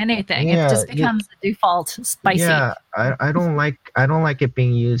kimchi in anything, it just becomes the default spicy. Yeah, I don't like it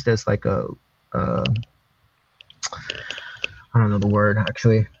being used as like a I don't know the word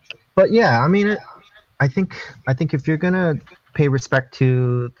actually, but yeah, I mean, I think if you're gonna pay respect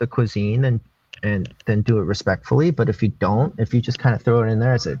to the cuisine and then do it respectfully, but if you just kind of throw it in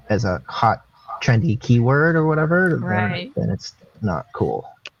there as a hot trendy keyword or whatever, then it's not cool.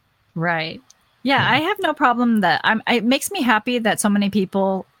 Right. Yeah, I have no problem that it makes me happy that so many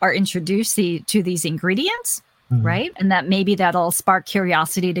people are introduced to these ingredients. Right. And that maybe that'll spark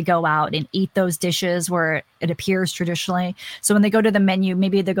curiosity to go out and eat those dishes where it appears traditionally. So when they go to the menu,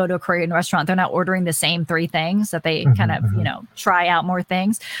 maybe they go to a Korean restaurant, they're not ordering the same 3 things, that they kind of, try out more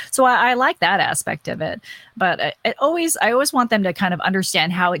things. So I like that aspect of it. But I always want them to kind of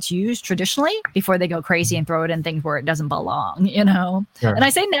understand how it's used traditionally before they go crazy and throw it in things where it doesn't belong, Sure. And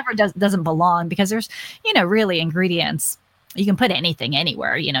I say never doesn't belong because there's, really ingredients. You can put anything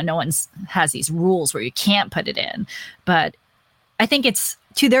anywhere, no one's has these rules where you can't put it in, but I think it's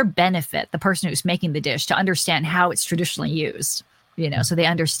to their benefit, the person who's making the dish, to understand how it's traditionally used. so they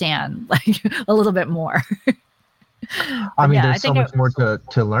understand like a little bit more. I mean, Yeah, I there's so think much more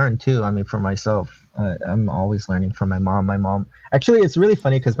to learn too. I mean, for myself, I'm always learning from my mom. My mom, actually, it's really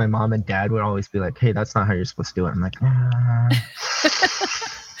funny because my mom and dad would always be like, "Hey, that's not how you're supposed to do it." I'm like, yeah,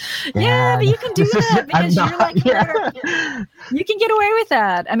 but Dad, you can do this is that I'm because you're not. like Yeah, you can get away with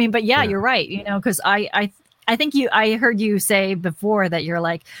that. I mean, but yeah, yeah, you're right. Because I think I heard you say before that you're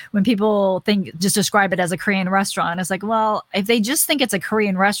like, when people just describe it as a Korean restaurant, it's like, well, if they just think it's a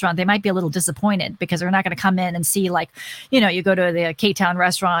Korean restaurant, they might be a little disappointed because they're not going to come in and see like, you go to the K-Town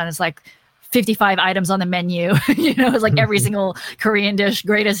restaurant, it's like 55 items on the menu. It's like every single Korean dish,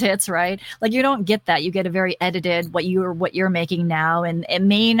 greatest hits, right? Like you don't get that. You get a very edited what you're making now, and it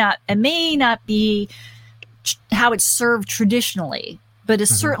may not be how it's served traditionally, but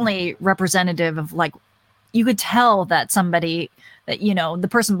it's Mhm. certainly representative of like you could tell that somebody that the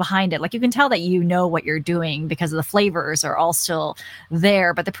person behind it, like you can tell that what you're doing because of the flavors are all still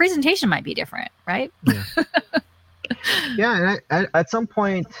there, but the presentation might be different, right? Yeah, yeah. And at some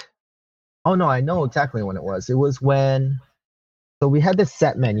point, oh no, I know exactly when it was. It was when so we had this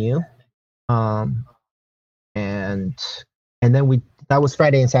set menu, um, and then we that was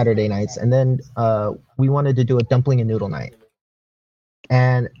Friday and Saturday nights, and then we wanted to do a dumpling and noodle night,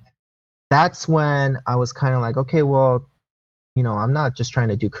 and that's when I was kind of like, okay, well, I'm not just trying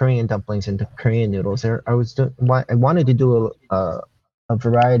to do Korean dumplings and Korean noodles. I wanted to do a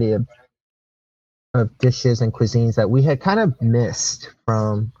variety of dishes and cuisines that we had kind of missed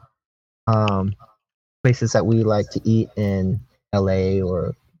from um, places that we like to eat in LA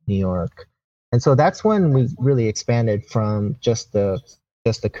or New York. And so that's when we really expanded from just the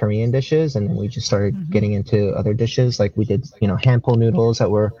Korean dishes, and we just started Mm-hmm. getting into other dishes. Like we did, hand pull noodles that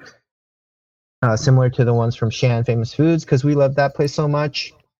were similar to the ones from Shan Famous Foods because we love that place so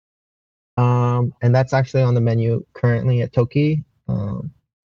much. And that's actually on the menu currently at Toki.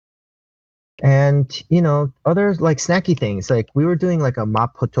 And others like snacky things. Like we were doing like a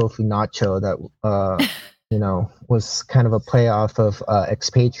mapo tofu nacho that was kind of a play off of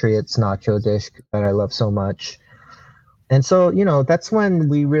expatriates nacho dish that I love so much. And so, that's when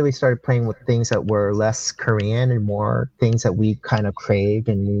we really started playing with things that were less Korean and more things that we kind of craved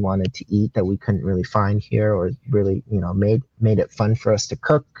and we wanted to eat that we couldn't really find here, or really, made it fun for us to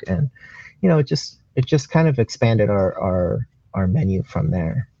cook. And, it just kind of expanded our menu from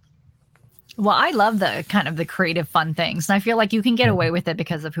there. Well, I love the kind of the creative fun things. And I feel like you can get Yeah. away with it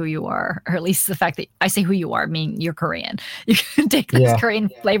because of who you are, or at least the fact that I say who you are, I mean you're Korean. You can take those Yeah. Korean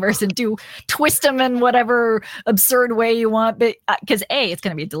flavors and twist them in whatever absurd way you want. But because it's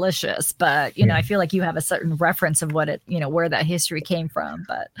going to be delicious. But, Yeah. I feel like you have a certain reference of what where that history came from.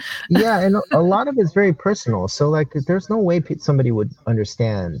 But Yeah, and a lot of it's very personal. So like, there's no way somebody would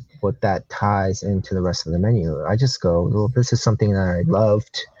understand what that ties into the rest of the menu. I just go, well, this is something that I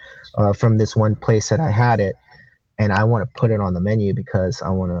loved from this one place that I had it, and I want to put it on the menu because I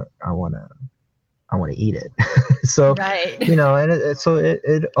want to eat it. So, right.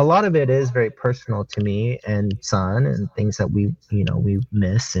 a lot of it is very personal to me and Son, and things that we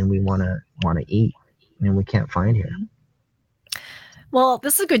miss and we want to eat and we can't find here. Well,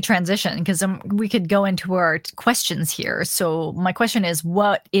 this is a good transition because we could go into our questions here. So, my question is,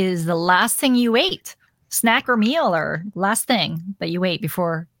 what is the last thing you ate? Snack or meal, or last thing that you ate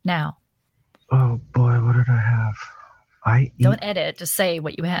before now? Oh boy, what did I have? I eat. Don't edit, just say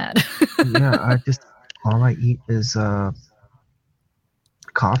what you had. Yeah, all I eat is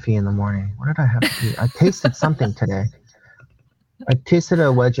coffee in the morning. What did I have to eat? I tasted something today. I tasted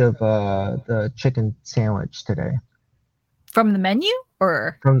a wedge of the chicken sandwich today From the menu,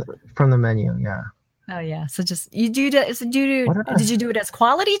 or from the menu. Yeah. oh yeah, so just you do that. So What did did I? you do it as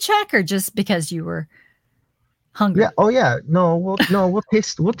quality check or just because you were Yeah. hungry? Oh yeah. No. We'll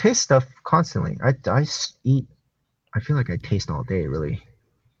taste stuff constantly. Eat. I feel like I taste all day. Really.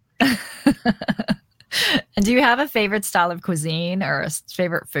 And do you have a favorite style of cuisine or a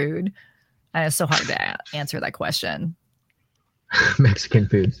favorite food? It's so hard to answer that question. Mexican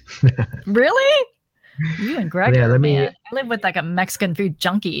food. Really? You and Yeah. Gregor, Let me. man. I live with like a Mexican food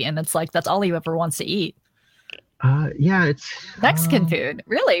junkie, and it's like that's all he ever wants to eat. Yeah. It's. Mexican food.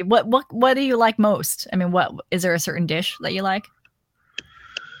 Really? What do you like most? I mean, what is there a certain dish that you like?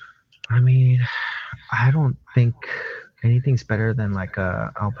 I mean, I don't think anything's better than like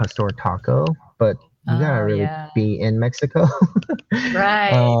a al pastor taco, but you gotta Oh really yeah. be in Mexico.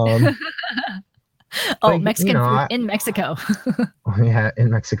 Right. um, Oh, but Mexican food in Mexico. yeah, in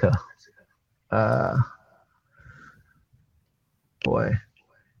Mexico. Uh, boy,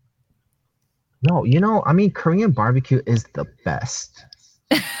 no, I mean, Korean barbecue is the best.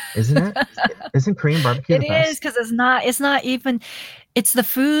 isn't it? Isn't Korean barbecue It the is best? because it's not even it's the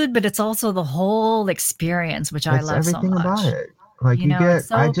food, but it's also the whole experience, which I It's love so everything about much. it. Like you It's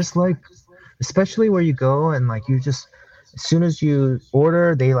get, I so just like, especially where you go and like you just, as soon as you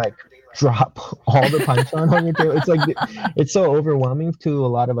order, they like drop all the panchan on your table. It's like, it's so overwhelming to a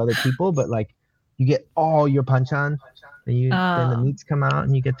lot of other people, but like you get all your panchan, then the uh meats come out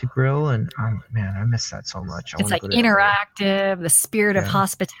and you get to grill. And man, I miss that so much. I it's want to like go to LA. interactive, the spirit of Yeah,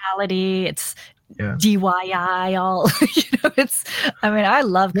 hospitality. It's yeah. DIY all it's I mean, I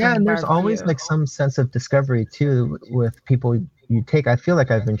love Yeah, Korean and there's always barbecue. like some sense of discovery too with people you take. I feel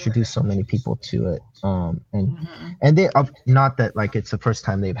like I've introduced so many people to it. Mhm. And they not that like it's the first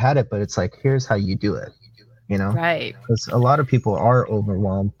time they've had it, but it's like here's how you do it, you know? Right. Because a lot of people are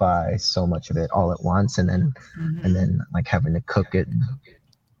overwhelmed by so much of it all at once, and Mhm. then like having to cook it and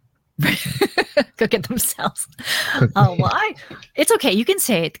Cook it themselves. cook. Oh, well, it's okay. You can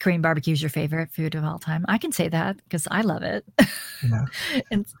say it, Korean barbecue is your favorite food of all time. I can say that because I love it. Yeah.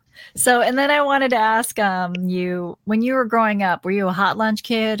 And and then I wanted to ask you, when you were growing up, were you a hot lunch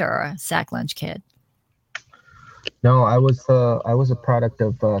kid or a sack lunch kid? No, I was a product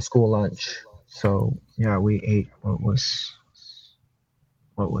of school lunch. So yeah, we ate what was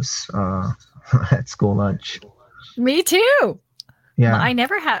at school lunch. Me too. Yeah. I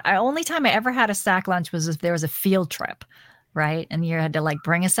never had, I only time I ever had a sack lunch was if there was a field trip, right? And you had to like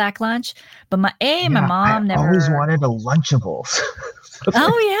bring a sack lunch. But my Yeah, I mom always never. wanted a Lunchables.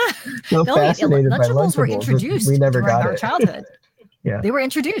 Oh yeah. So Oh yeah. fascinated by Lunchables were Lunchables. We introduced never during got our it. childhood. Yeah. They were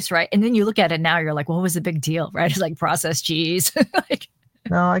introduced, right? And then you look at it now, you're like, what was the big deal, right? It's like processed cheese. Like,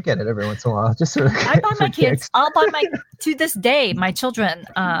 No, I get it every once in a while, just for, I buy for my kids, kicks. I'll buy my, to this day, my children,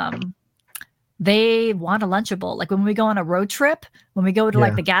 they want a Lunchable. Like when we go on a road trip, when we go to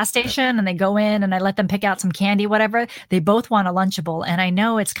like Yeah. the gas station and they go in and I let them pick out some candy, whatever, they both want a Lunchable. And I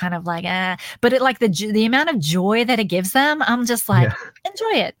know it's kind of like, but it like the amount of joy that it gives them, I'm just Yeah. like,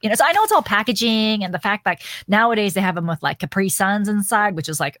 enjoy it. So I know it's all packaging and the fact that nowadays they have them with like Capri Suns inside, which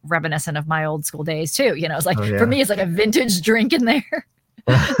is like reminiscent of my old school days too. It's like, Oh for yeah. me, it's like a vintage drink in there.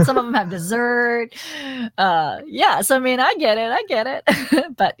 Some of them have dessert. Yeah. So I mean, I get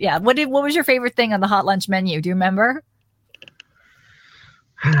it. But yeah, what was your favorite thing on the hot lunch menu? Do you remember?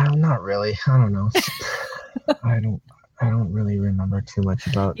 Not really. I don't know. I don't I don't really remember too much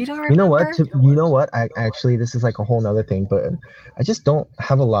about. You don't You know what? remember? You know what? I actually, this is like a whole nother thing, but I just don't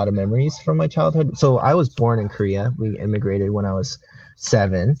have a lot of memories from my childhood. So I was born in Korea. We immigrated when I was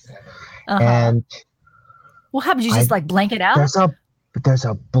 7, Uh-huh. and Well, how did you I just like blank it out? there's a there's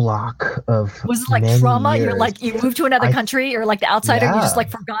a block of Was it like many trauma? You're years. like you moved to another I country or like the outsider and you just Yeah.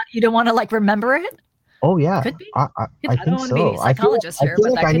 like forgot you don't want to like remember it? Oh yeah. Could be. I I don't think want to be a so. I feel psychologist I here, feel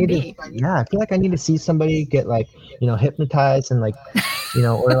but like that I could need to, be. yeah, I feel like I need to see somebody get like, hypnotized and like,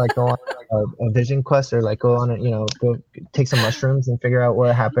 or like go on a vision quest, or like go on go take some mushrooms and figure out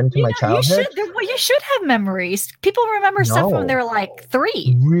what happened to my You childhood. should. Well, you should have memories. People remember stuff from No. they're like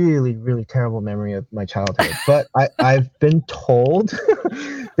 3. Really, really terrible memory of my childhood. But I've been told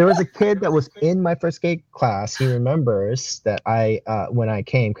there was a kid that was in my first grade class. He remembers that I when I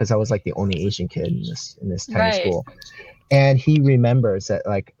came, because I was like the only Asian kid in this tiny Right. school. And he remembers that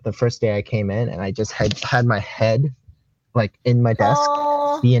like the first day I came in and I just had my head like in my desk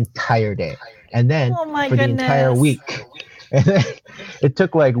Oh, the entire day. And then oh my for the entire goodness. week. And then it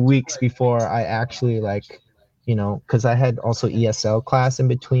took like weeks before I actually like, because I had also ESL class in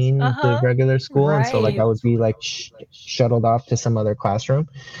between the Uh-huh. regular school. And so like I Right. would be like shuttled off to some other classroom.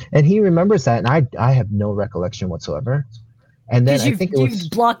 And he remembers that. And I have no recollection whatsoever. And then Because I you've think it you've was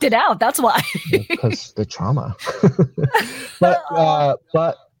blocked it out. That's why. because the trauma. but Oh,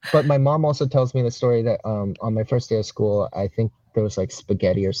 but my mom also tells me the story that on my first day of school, I think there was like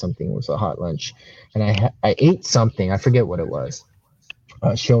spaghetti or something was a hot lunch, and I ate something. I forget what it was.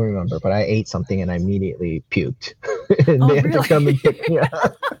 She'll remember, but I ate something and I immediately puked, and oh they had to come really? and pick me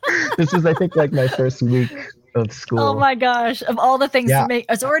up. This was, I think, like my first week of Oh school. my gosh. Of all the things to Yeah, make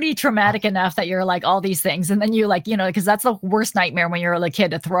it's already traumatic enough that you're like all these things. And then you like, because that's the worst nightmare when you're a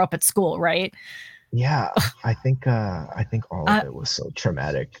kid to throw up at school, right? yeah. I think all of Uh, it was so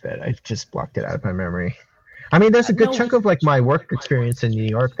traumatic that I just blocked it out of my memory. I mean, there's a good no, chunk of like my work experience in New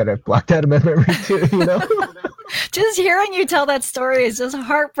York that I've blocked out of my memory too. just hearing you tell that story is just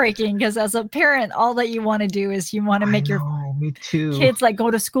heartbreaking because as a parent, all that you want to do is you want to I make your know, me too. kids like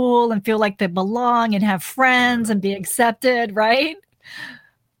go to school and feel like they belong and have friends and be accepted, right?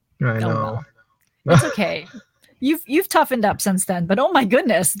 I Oh know. well. It's okay. You've toughened up since then, but oh my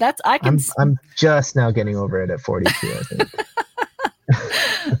goodness, that's I can I'm just now getting over it at 42, I think.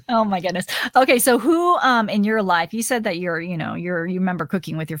 Oh my goodness. Okay, so who in your life, you said that you remember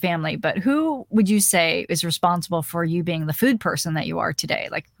cooking with your family, but who would you say is responsible for you being the food person that you are today?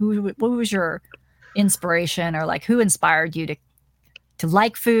 Like who was your inspiration, or like who inspired you to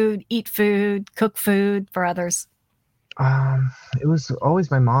like food, eat food, cook food for others? It was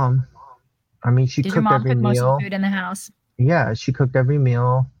always my mom. I mean, she Did your cooked mom every cook most of the meal. food in the house? Yeah, she cooked every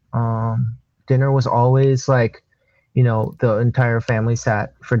meal. Dinner was always like, the entire family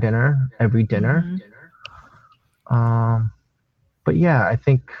sat for dinner, every dinner. Hmm. Um, but yeah, I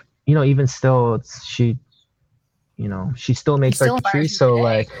think, even still, she still She makes our still kimchi. inspires you So today.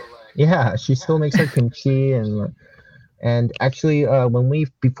 like, yeah, she still makes our kimchi. And actually,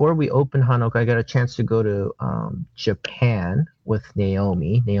 before we opened Hanok, I got a chance to go to Japan with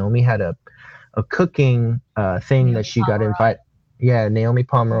Naomi. Naomi had a cooking thing that Naomi she got Pomeroy. invited. Yeah, Naomi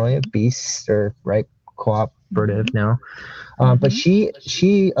Pomeroy of Beast, or right, cooperative Hmm. now. But Hmm.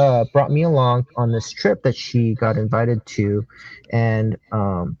 she brought me along on this trip that she got invited to, and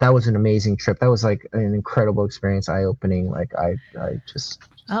that was an amazing trip. That was like an incredible experience, eye opening. Like I just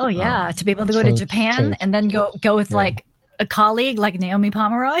Oh yeah, to be able to go to Japan changed. and then go with Yeah, like a colleague like Naomi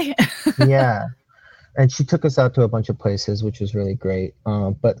Pomeroy. yeah. And she took us out to a bunch of places, which was really great.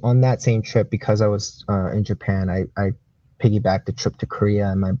 But on that same trip, because I was in Japan, I piggybacked the trip to Korea,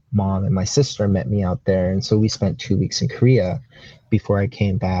 and my mom and my sister met me out there, and so we spent 2 weeks in Korea before I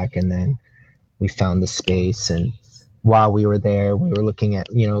came back, and then we found the space. And while we were there, we were looking at,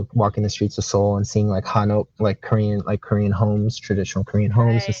 walking the streets of Seoul and seeing like Hanok, like Korean homes, traditional Korean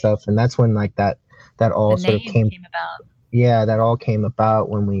homes and Right. stuff. And that's when like that The all sort of name came. came about. Yeah, that all came about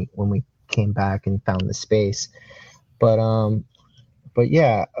when we came back and found the space. But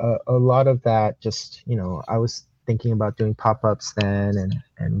yeah, a lot of that just, I was thinking about doing pop-ups then,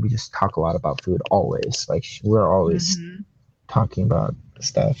 and we just talk a lot about food always. Like we're always Hmm. talking about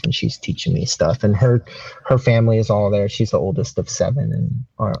stuff, and she's teaching me stuff, and her family is all there. She's the oldest of seven,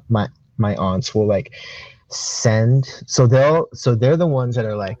 and my aunts will like send, they're the ones that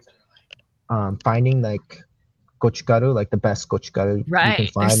are like finding like gochugaru, like the best gochugaru you can Right. They're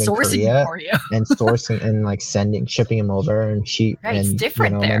find in sourcing it Korea, for you. and sourcing and like shipping them over. And Right. It's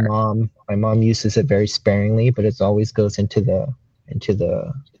different my there. mom uses it very sparingly, but it always goes into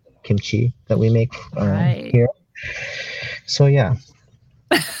the kimchi that we make Right. here. So yeah.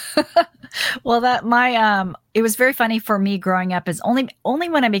 Well, that my it was very funny for me growing up, is only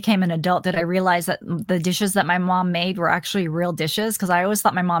when I became an adult did I realize that the dishes that my mom made were actually real dishes, because I always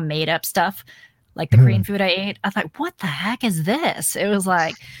thought my mom made up stuff. Like the Korean food I ate, I thought, what the heck is this? It was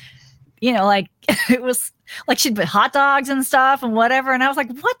like, like it was like she'd put hot dogs and stuff and whatever. And I was like,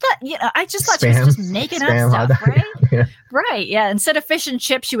 what the, I just thought she was spam just making up spam hot stuff, dog. right? Yeah. Right. Yeah. Instead of fish and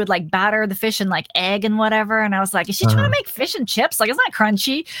chips, she would like batter the fish in like egg and whatever. And I was like, is she trying to Uh-huh. make fish and chips? Like, it's not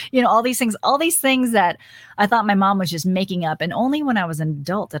crunchy. All these things that I thought my mom was just making up. And only when I was an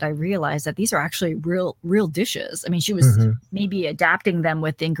adult did I realize that these are actually real dishes. I mean, she was Hmm. maybe adapting them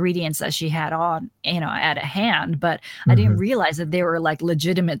with the ingredients that she had on, at a hand, but I didn't Hmm. realize that they were like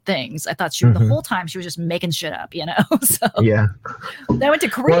legitimate things. I thought the Hmm. whole time she was just making shit up. So Yeah. then I went to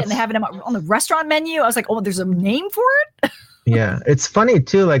Well, Korea and they have it on the restaurant menu. I was like, oh, there's a name for it. yeah, it's funny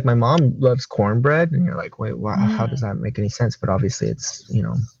too. Like my mom loves cornbread, and you're like, wait, wow, how does Mm. that make any sense? But obviously, it's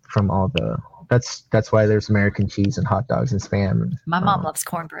from all the that's why there's American cheese and hot dogs and spam. My mom loves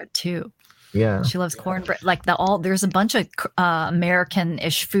cornbread too. Yeah, She loves cornbread. Like there's a bunch of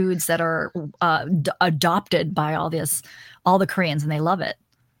American-ish foods that are adopted by all the Koreans, and they love it.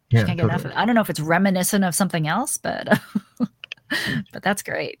 She yeah, can't get enough totally. of it. I don't know if it's reminiscent of something else, but but that's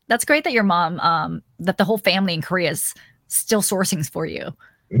great. That's great that your mom, that the whole family in Korea is still sourcing for you.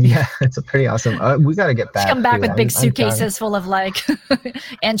 Yeah, it's a pretty awesome. We got to get She come back back too. with big I'm dying. suitcases full of like Yeah.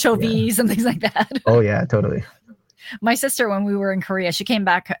 anchovies and things like that. Oh yeah, totally. My sister, when we were in Korea, she came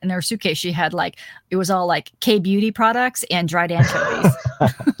back in her suitcase. She had like, it was all like K beauty products and dried anchovies.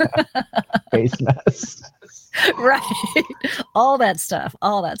 Face mess. Right. All that stuff.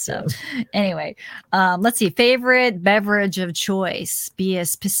 All that stuff. Yeah. Anyway, let's see. Favorite beverage of choice. Be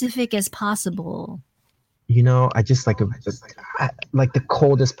as specific as possible. I just like the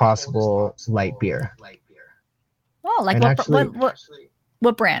coldest possible light beer. Oh, like And actually,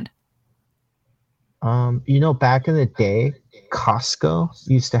 what brand? back in the day, Costco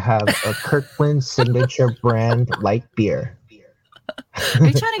used to have a Kirkland signature brand light beer. Are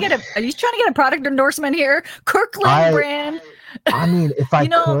you trying to get a product endorsement here? Kirkland I brand. I mean, if I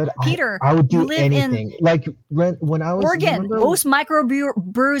could, Peter, I would you do live in anything. Like when I was, Oregon, remember, most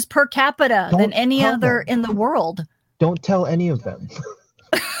brews per capita than don't any tell other them. in the world. Don't tell any of them.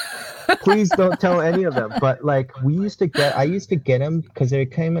 Please don't tell any of them. But like I used to get them because they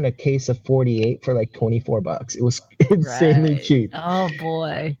came in a case of 48 for like $24. It was insanely Right. cheap. Oh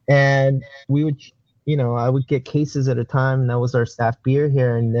boy. And we would, I would get cases at a time, and that was our staff beer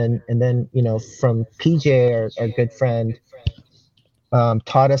here. And then from PJ, our good friend,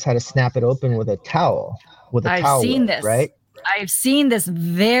 taught us how to snap it open with a towel, I've seen lid, this. right? I've seen this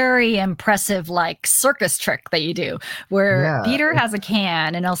very impressive like circus trick that you do where Yeah. Peter has a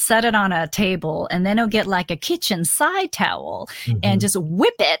can and he'll set it on a table and then he'll get like a kitchen side towel and just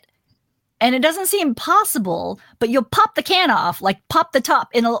whip it. And it doesn't seem possible, but you'll pop the can off, like pop the top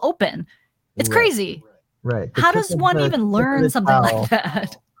and it'll open. It's Right. crazy. Right. How does one even learn something like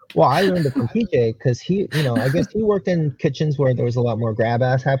that? Well, I learned it from PJ because he, I guess he worked in kitchens where there was a lot more grab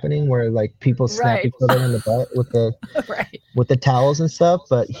ass happening, where like people snap Right. each other in the butt Right. with the towels and stuff.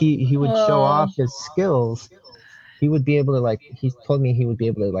 But he would show Oh. off his skills. He would be able to he told me he would be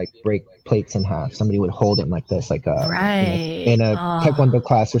able to break plates in half. Somebody would hold him like this, like Right. in a taekwondo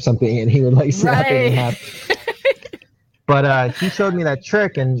class or something, and he would snap it in half. But he showed me that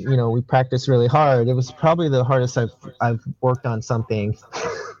trick, and we practiced really hard. It was probably the hardest I've worked on something.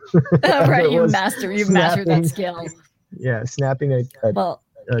 Right, you've mastered that skill. Yeah, snapping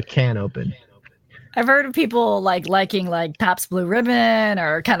a can open. I've heard of people liking Pabst Blue Ribbon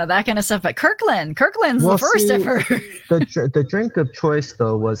or kind of that kind of stuff, but Kirkland's the first ever. The drink of choice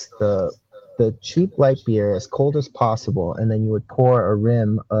though was the cheap light beer, as cold as possible, and then you would pour a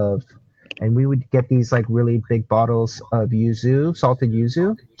rim of. And we would get these really big bottles of yuzu, salted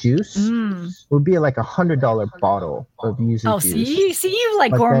yuzu juice. It would be like $100 bottle of yuzu juice. See, you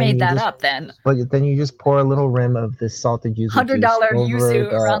gourmet that up then. But then you just pour a little rim of this salted yuzu $100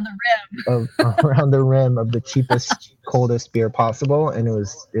 yuzu around the rim. around the rim of the cheapest, coldest beer possible, and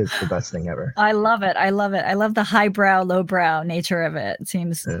it's the best thing ever. I love it. I love the highbrow, lowbrow nature of it. It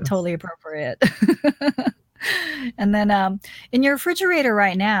seems totally appropriate. And then in your refrigerator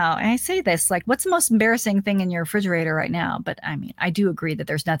right now, and I say this, what's the most embarrassing thing in your refrigerator right now? But I mean, I do agree that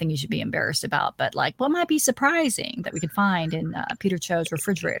there's nothing you should be embarrassed about, but what might be surprising that we could find in Peter Cho's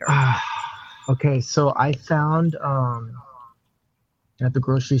refrigerator? Okay, so I found at the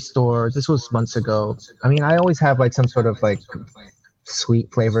grocery store, this was months ago. I mean, I always have some sort of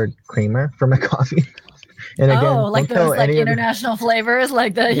sweet flavored creamer for my coffee. And again, those international flavors,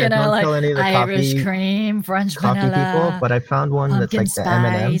 Irish cream, French coffee vanilla, people. But I found one that's pumpkin the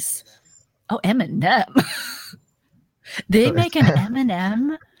M&M. Oh, M&M. They make an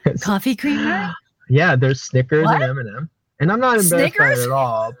M&M coffee creamer? Yeah, there's Snickers and M&M. And I'm not embarrassed by it at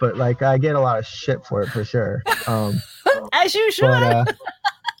all, but I get a lot of shit for it for sure. As you should. But,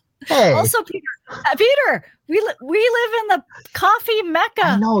 hey. Also, Peter, we live in the coffee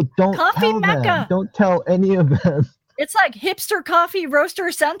mecca. No, don't coffee tell mecca. them. Don't tell any of them. It's like hipster coffee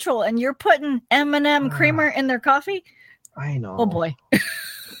roaster central, and you're putting M&M creamer in their coffee. I know. Oh boy.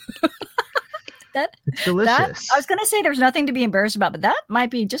 It's delicious. I was gonna say there's nothing to be embarrassed about, but that might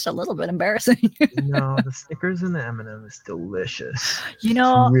be just a little bit embarrassing. No, the Snickers and the M&M is delicious. Really,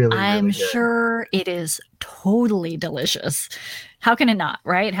 I'm really sure it is totally delicious. How can it not,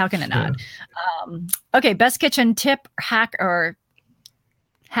 right? How can it not? Okay, best kitchen tip, hack or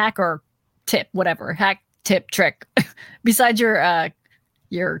tip, whatever. Hack, tip, trick. Besides your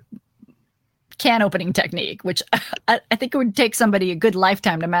can opening technique, which I think it would take somebody a good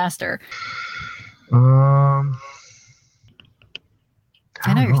lifetime to master. I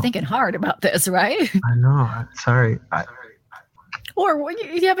know you're thinking hard about this, right? I know. I'm sorry. Or do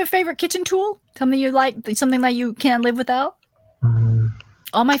you have a favorite kitchen tool? Something you like, something that you can't live without?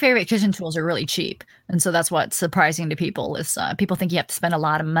 All my favorite kitchen tools are really cheap. And so that's what's surprising to people is people think you have to spend a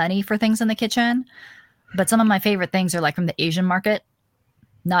lot of money for things in the kitchen. But some of my favorite things are from the Asian market.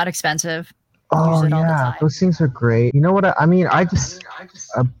 Not expensive. Oh, yeah. Those things are great. You know what? I mean, I think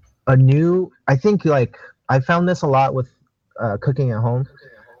I found this a lot with cooking at home.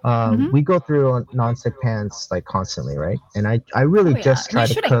 We go through nonstick pans constantly, right? And I really just try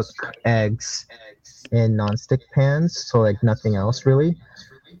to cook eggs in nonstick pans, so nothing else really.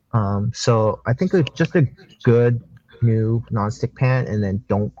 So I think it's just a good new nonstick pan, and then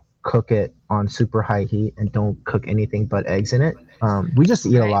don't cook it on super high heat, and don't cook anything but eggs in it. We just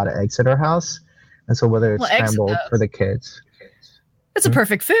eat a lot of eggs at our house, and so whether it's scrambled for the kids. It's a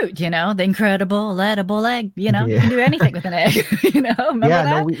perfect food, the incredible edible egg. You can do anything with an egg. Remember that?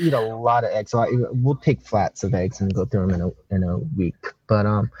 No, we eat a lot of eggs. So we'll take flats of eggs and go through them in a week. But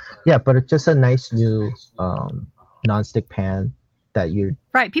but it's just a nice new nonstick pan that you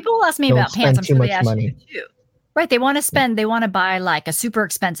right. People will ask me about pans. I'm sure they ask you too. Right. They want to spend, they want to buy like a super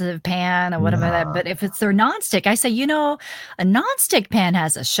expensive pan or whatever that. But if it's their nonstick, I say, a nonstick pan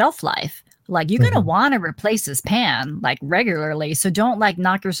has a shelf life. Like you're going to want to replace this pan like regularly. So don't like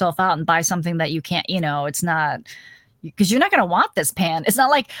knock yourself out and buy something that you can't, it's not, because you're not going to want this pan. It's not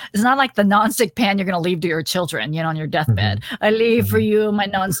like the nonstick pan you're going to leave to your children, on your deathbed. I leave for you my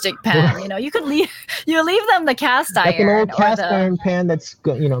nonstick pan. You could leave them the cast iron. Like an old cast iron pan that's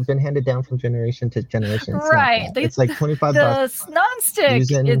been handed down from generation to generation. Right. It's like $25. The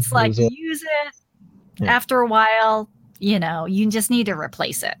nonstick, it's like use it after a while. You just need to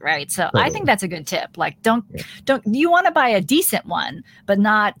replace it, right? So totally. I think that's a good tip. Like, don't you want to buy a decent one, but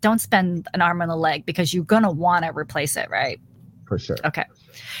don't spend an arm and a leg because you're going to want to replace it, right? For sure. Okay.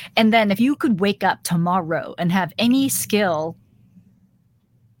 And then if you could wake up tomorrow and have any skill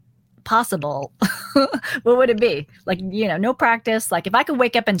possible, what would it be? Like, no practice. Like if I could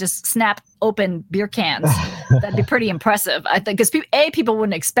wake up and just snap open beer cans, that'd be pretty impressive. I think because people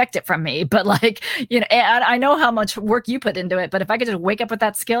wouldn't expect it from me, but like, and I know how much work you put into it, but if I could just wake up with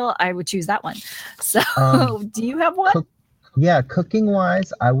that skill, I would choose that one. So do you have one? Cooking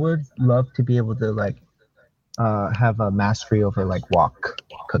wise, I would love to be able to like have a mastery over like wok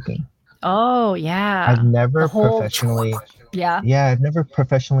cooking. Oh yeah. I've never professionally I've never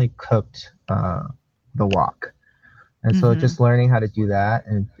professionally cooked the wok. And so just learning how to do that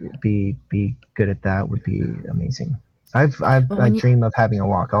and be good at that would be amazing. I dream of having a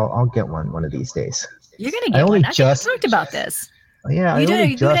wok. I'll get one of these days. You're gonna get one. I just talked about this. Yeah, you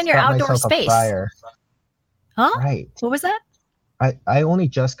do it in your outdoor space. Huh? Right. What was that? I only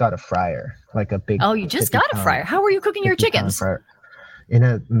just got a fryer, like a big. Oh, you just got a fryer. How are you cooking your chickens? In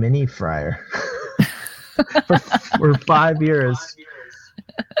a mini fryer. for 5 years,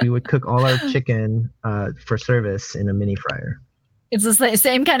 we would cook all our chicken for service in a mini fryer. It's the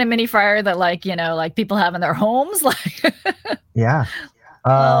same kind of mini fryer that like people have in their homes, like. Yeah.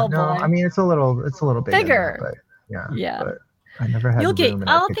 No, boy. I mean it's a little bigger. But yeah. But I never had. You're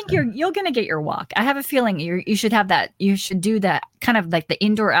gonna get your wok. I have a feeling you should have that. You should do that kind of like the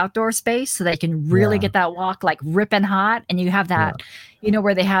indoor outdoor space so they can really get that wok like ripping hot, and you have that,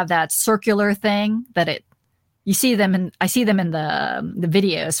 where they have that circular thing that you see them and I see them in the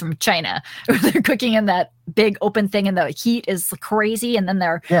videos from China where they're cooking in that big open thing and the heat is crazy and then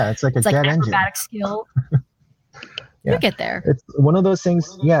it's like a jet engine. Skill. You get there. It's one of those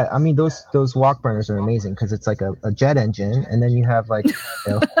things. Yeah, I mean those wok burners are amazing because it's like a jet engine, and then you have like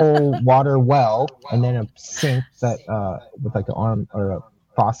a whole water well, and then a sink that with like an arm or a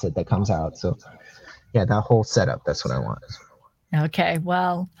faucet that comes out. So yeah, that whole setup. That's what I want. Okay,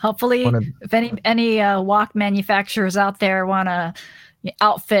 well, hopefully, if any wok manufacturers out there want to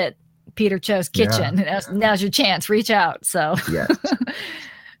outfit Peter Cho's kitchen, now's your chance. Reach out. So yeah.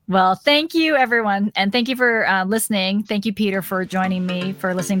 Well, thank you, everyone. And thank you for listening. Thank you, Peter, for joining me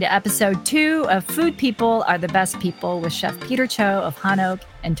for listening to episode 2 of Food People Are the Best People with Chef Peter Cho of Han Ok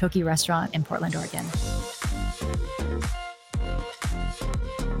and Toki Restaurant in Portland, Oregon.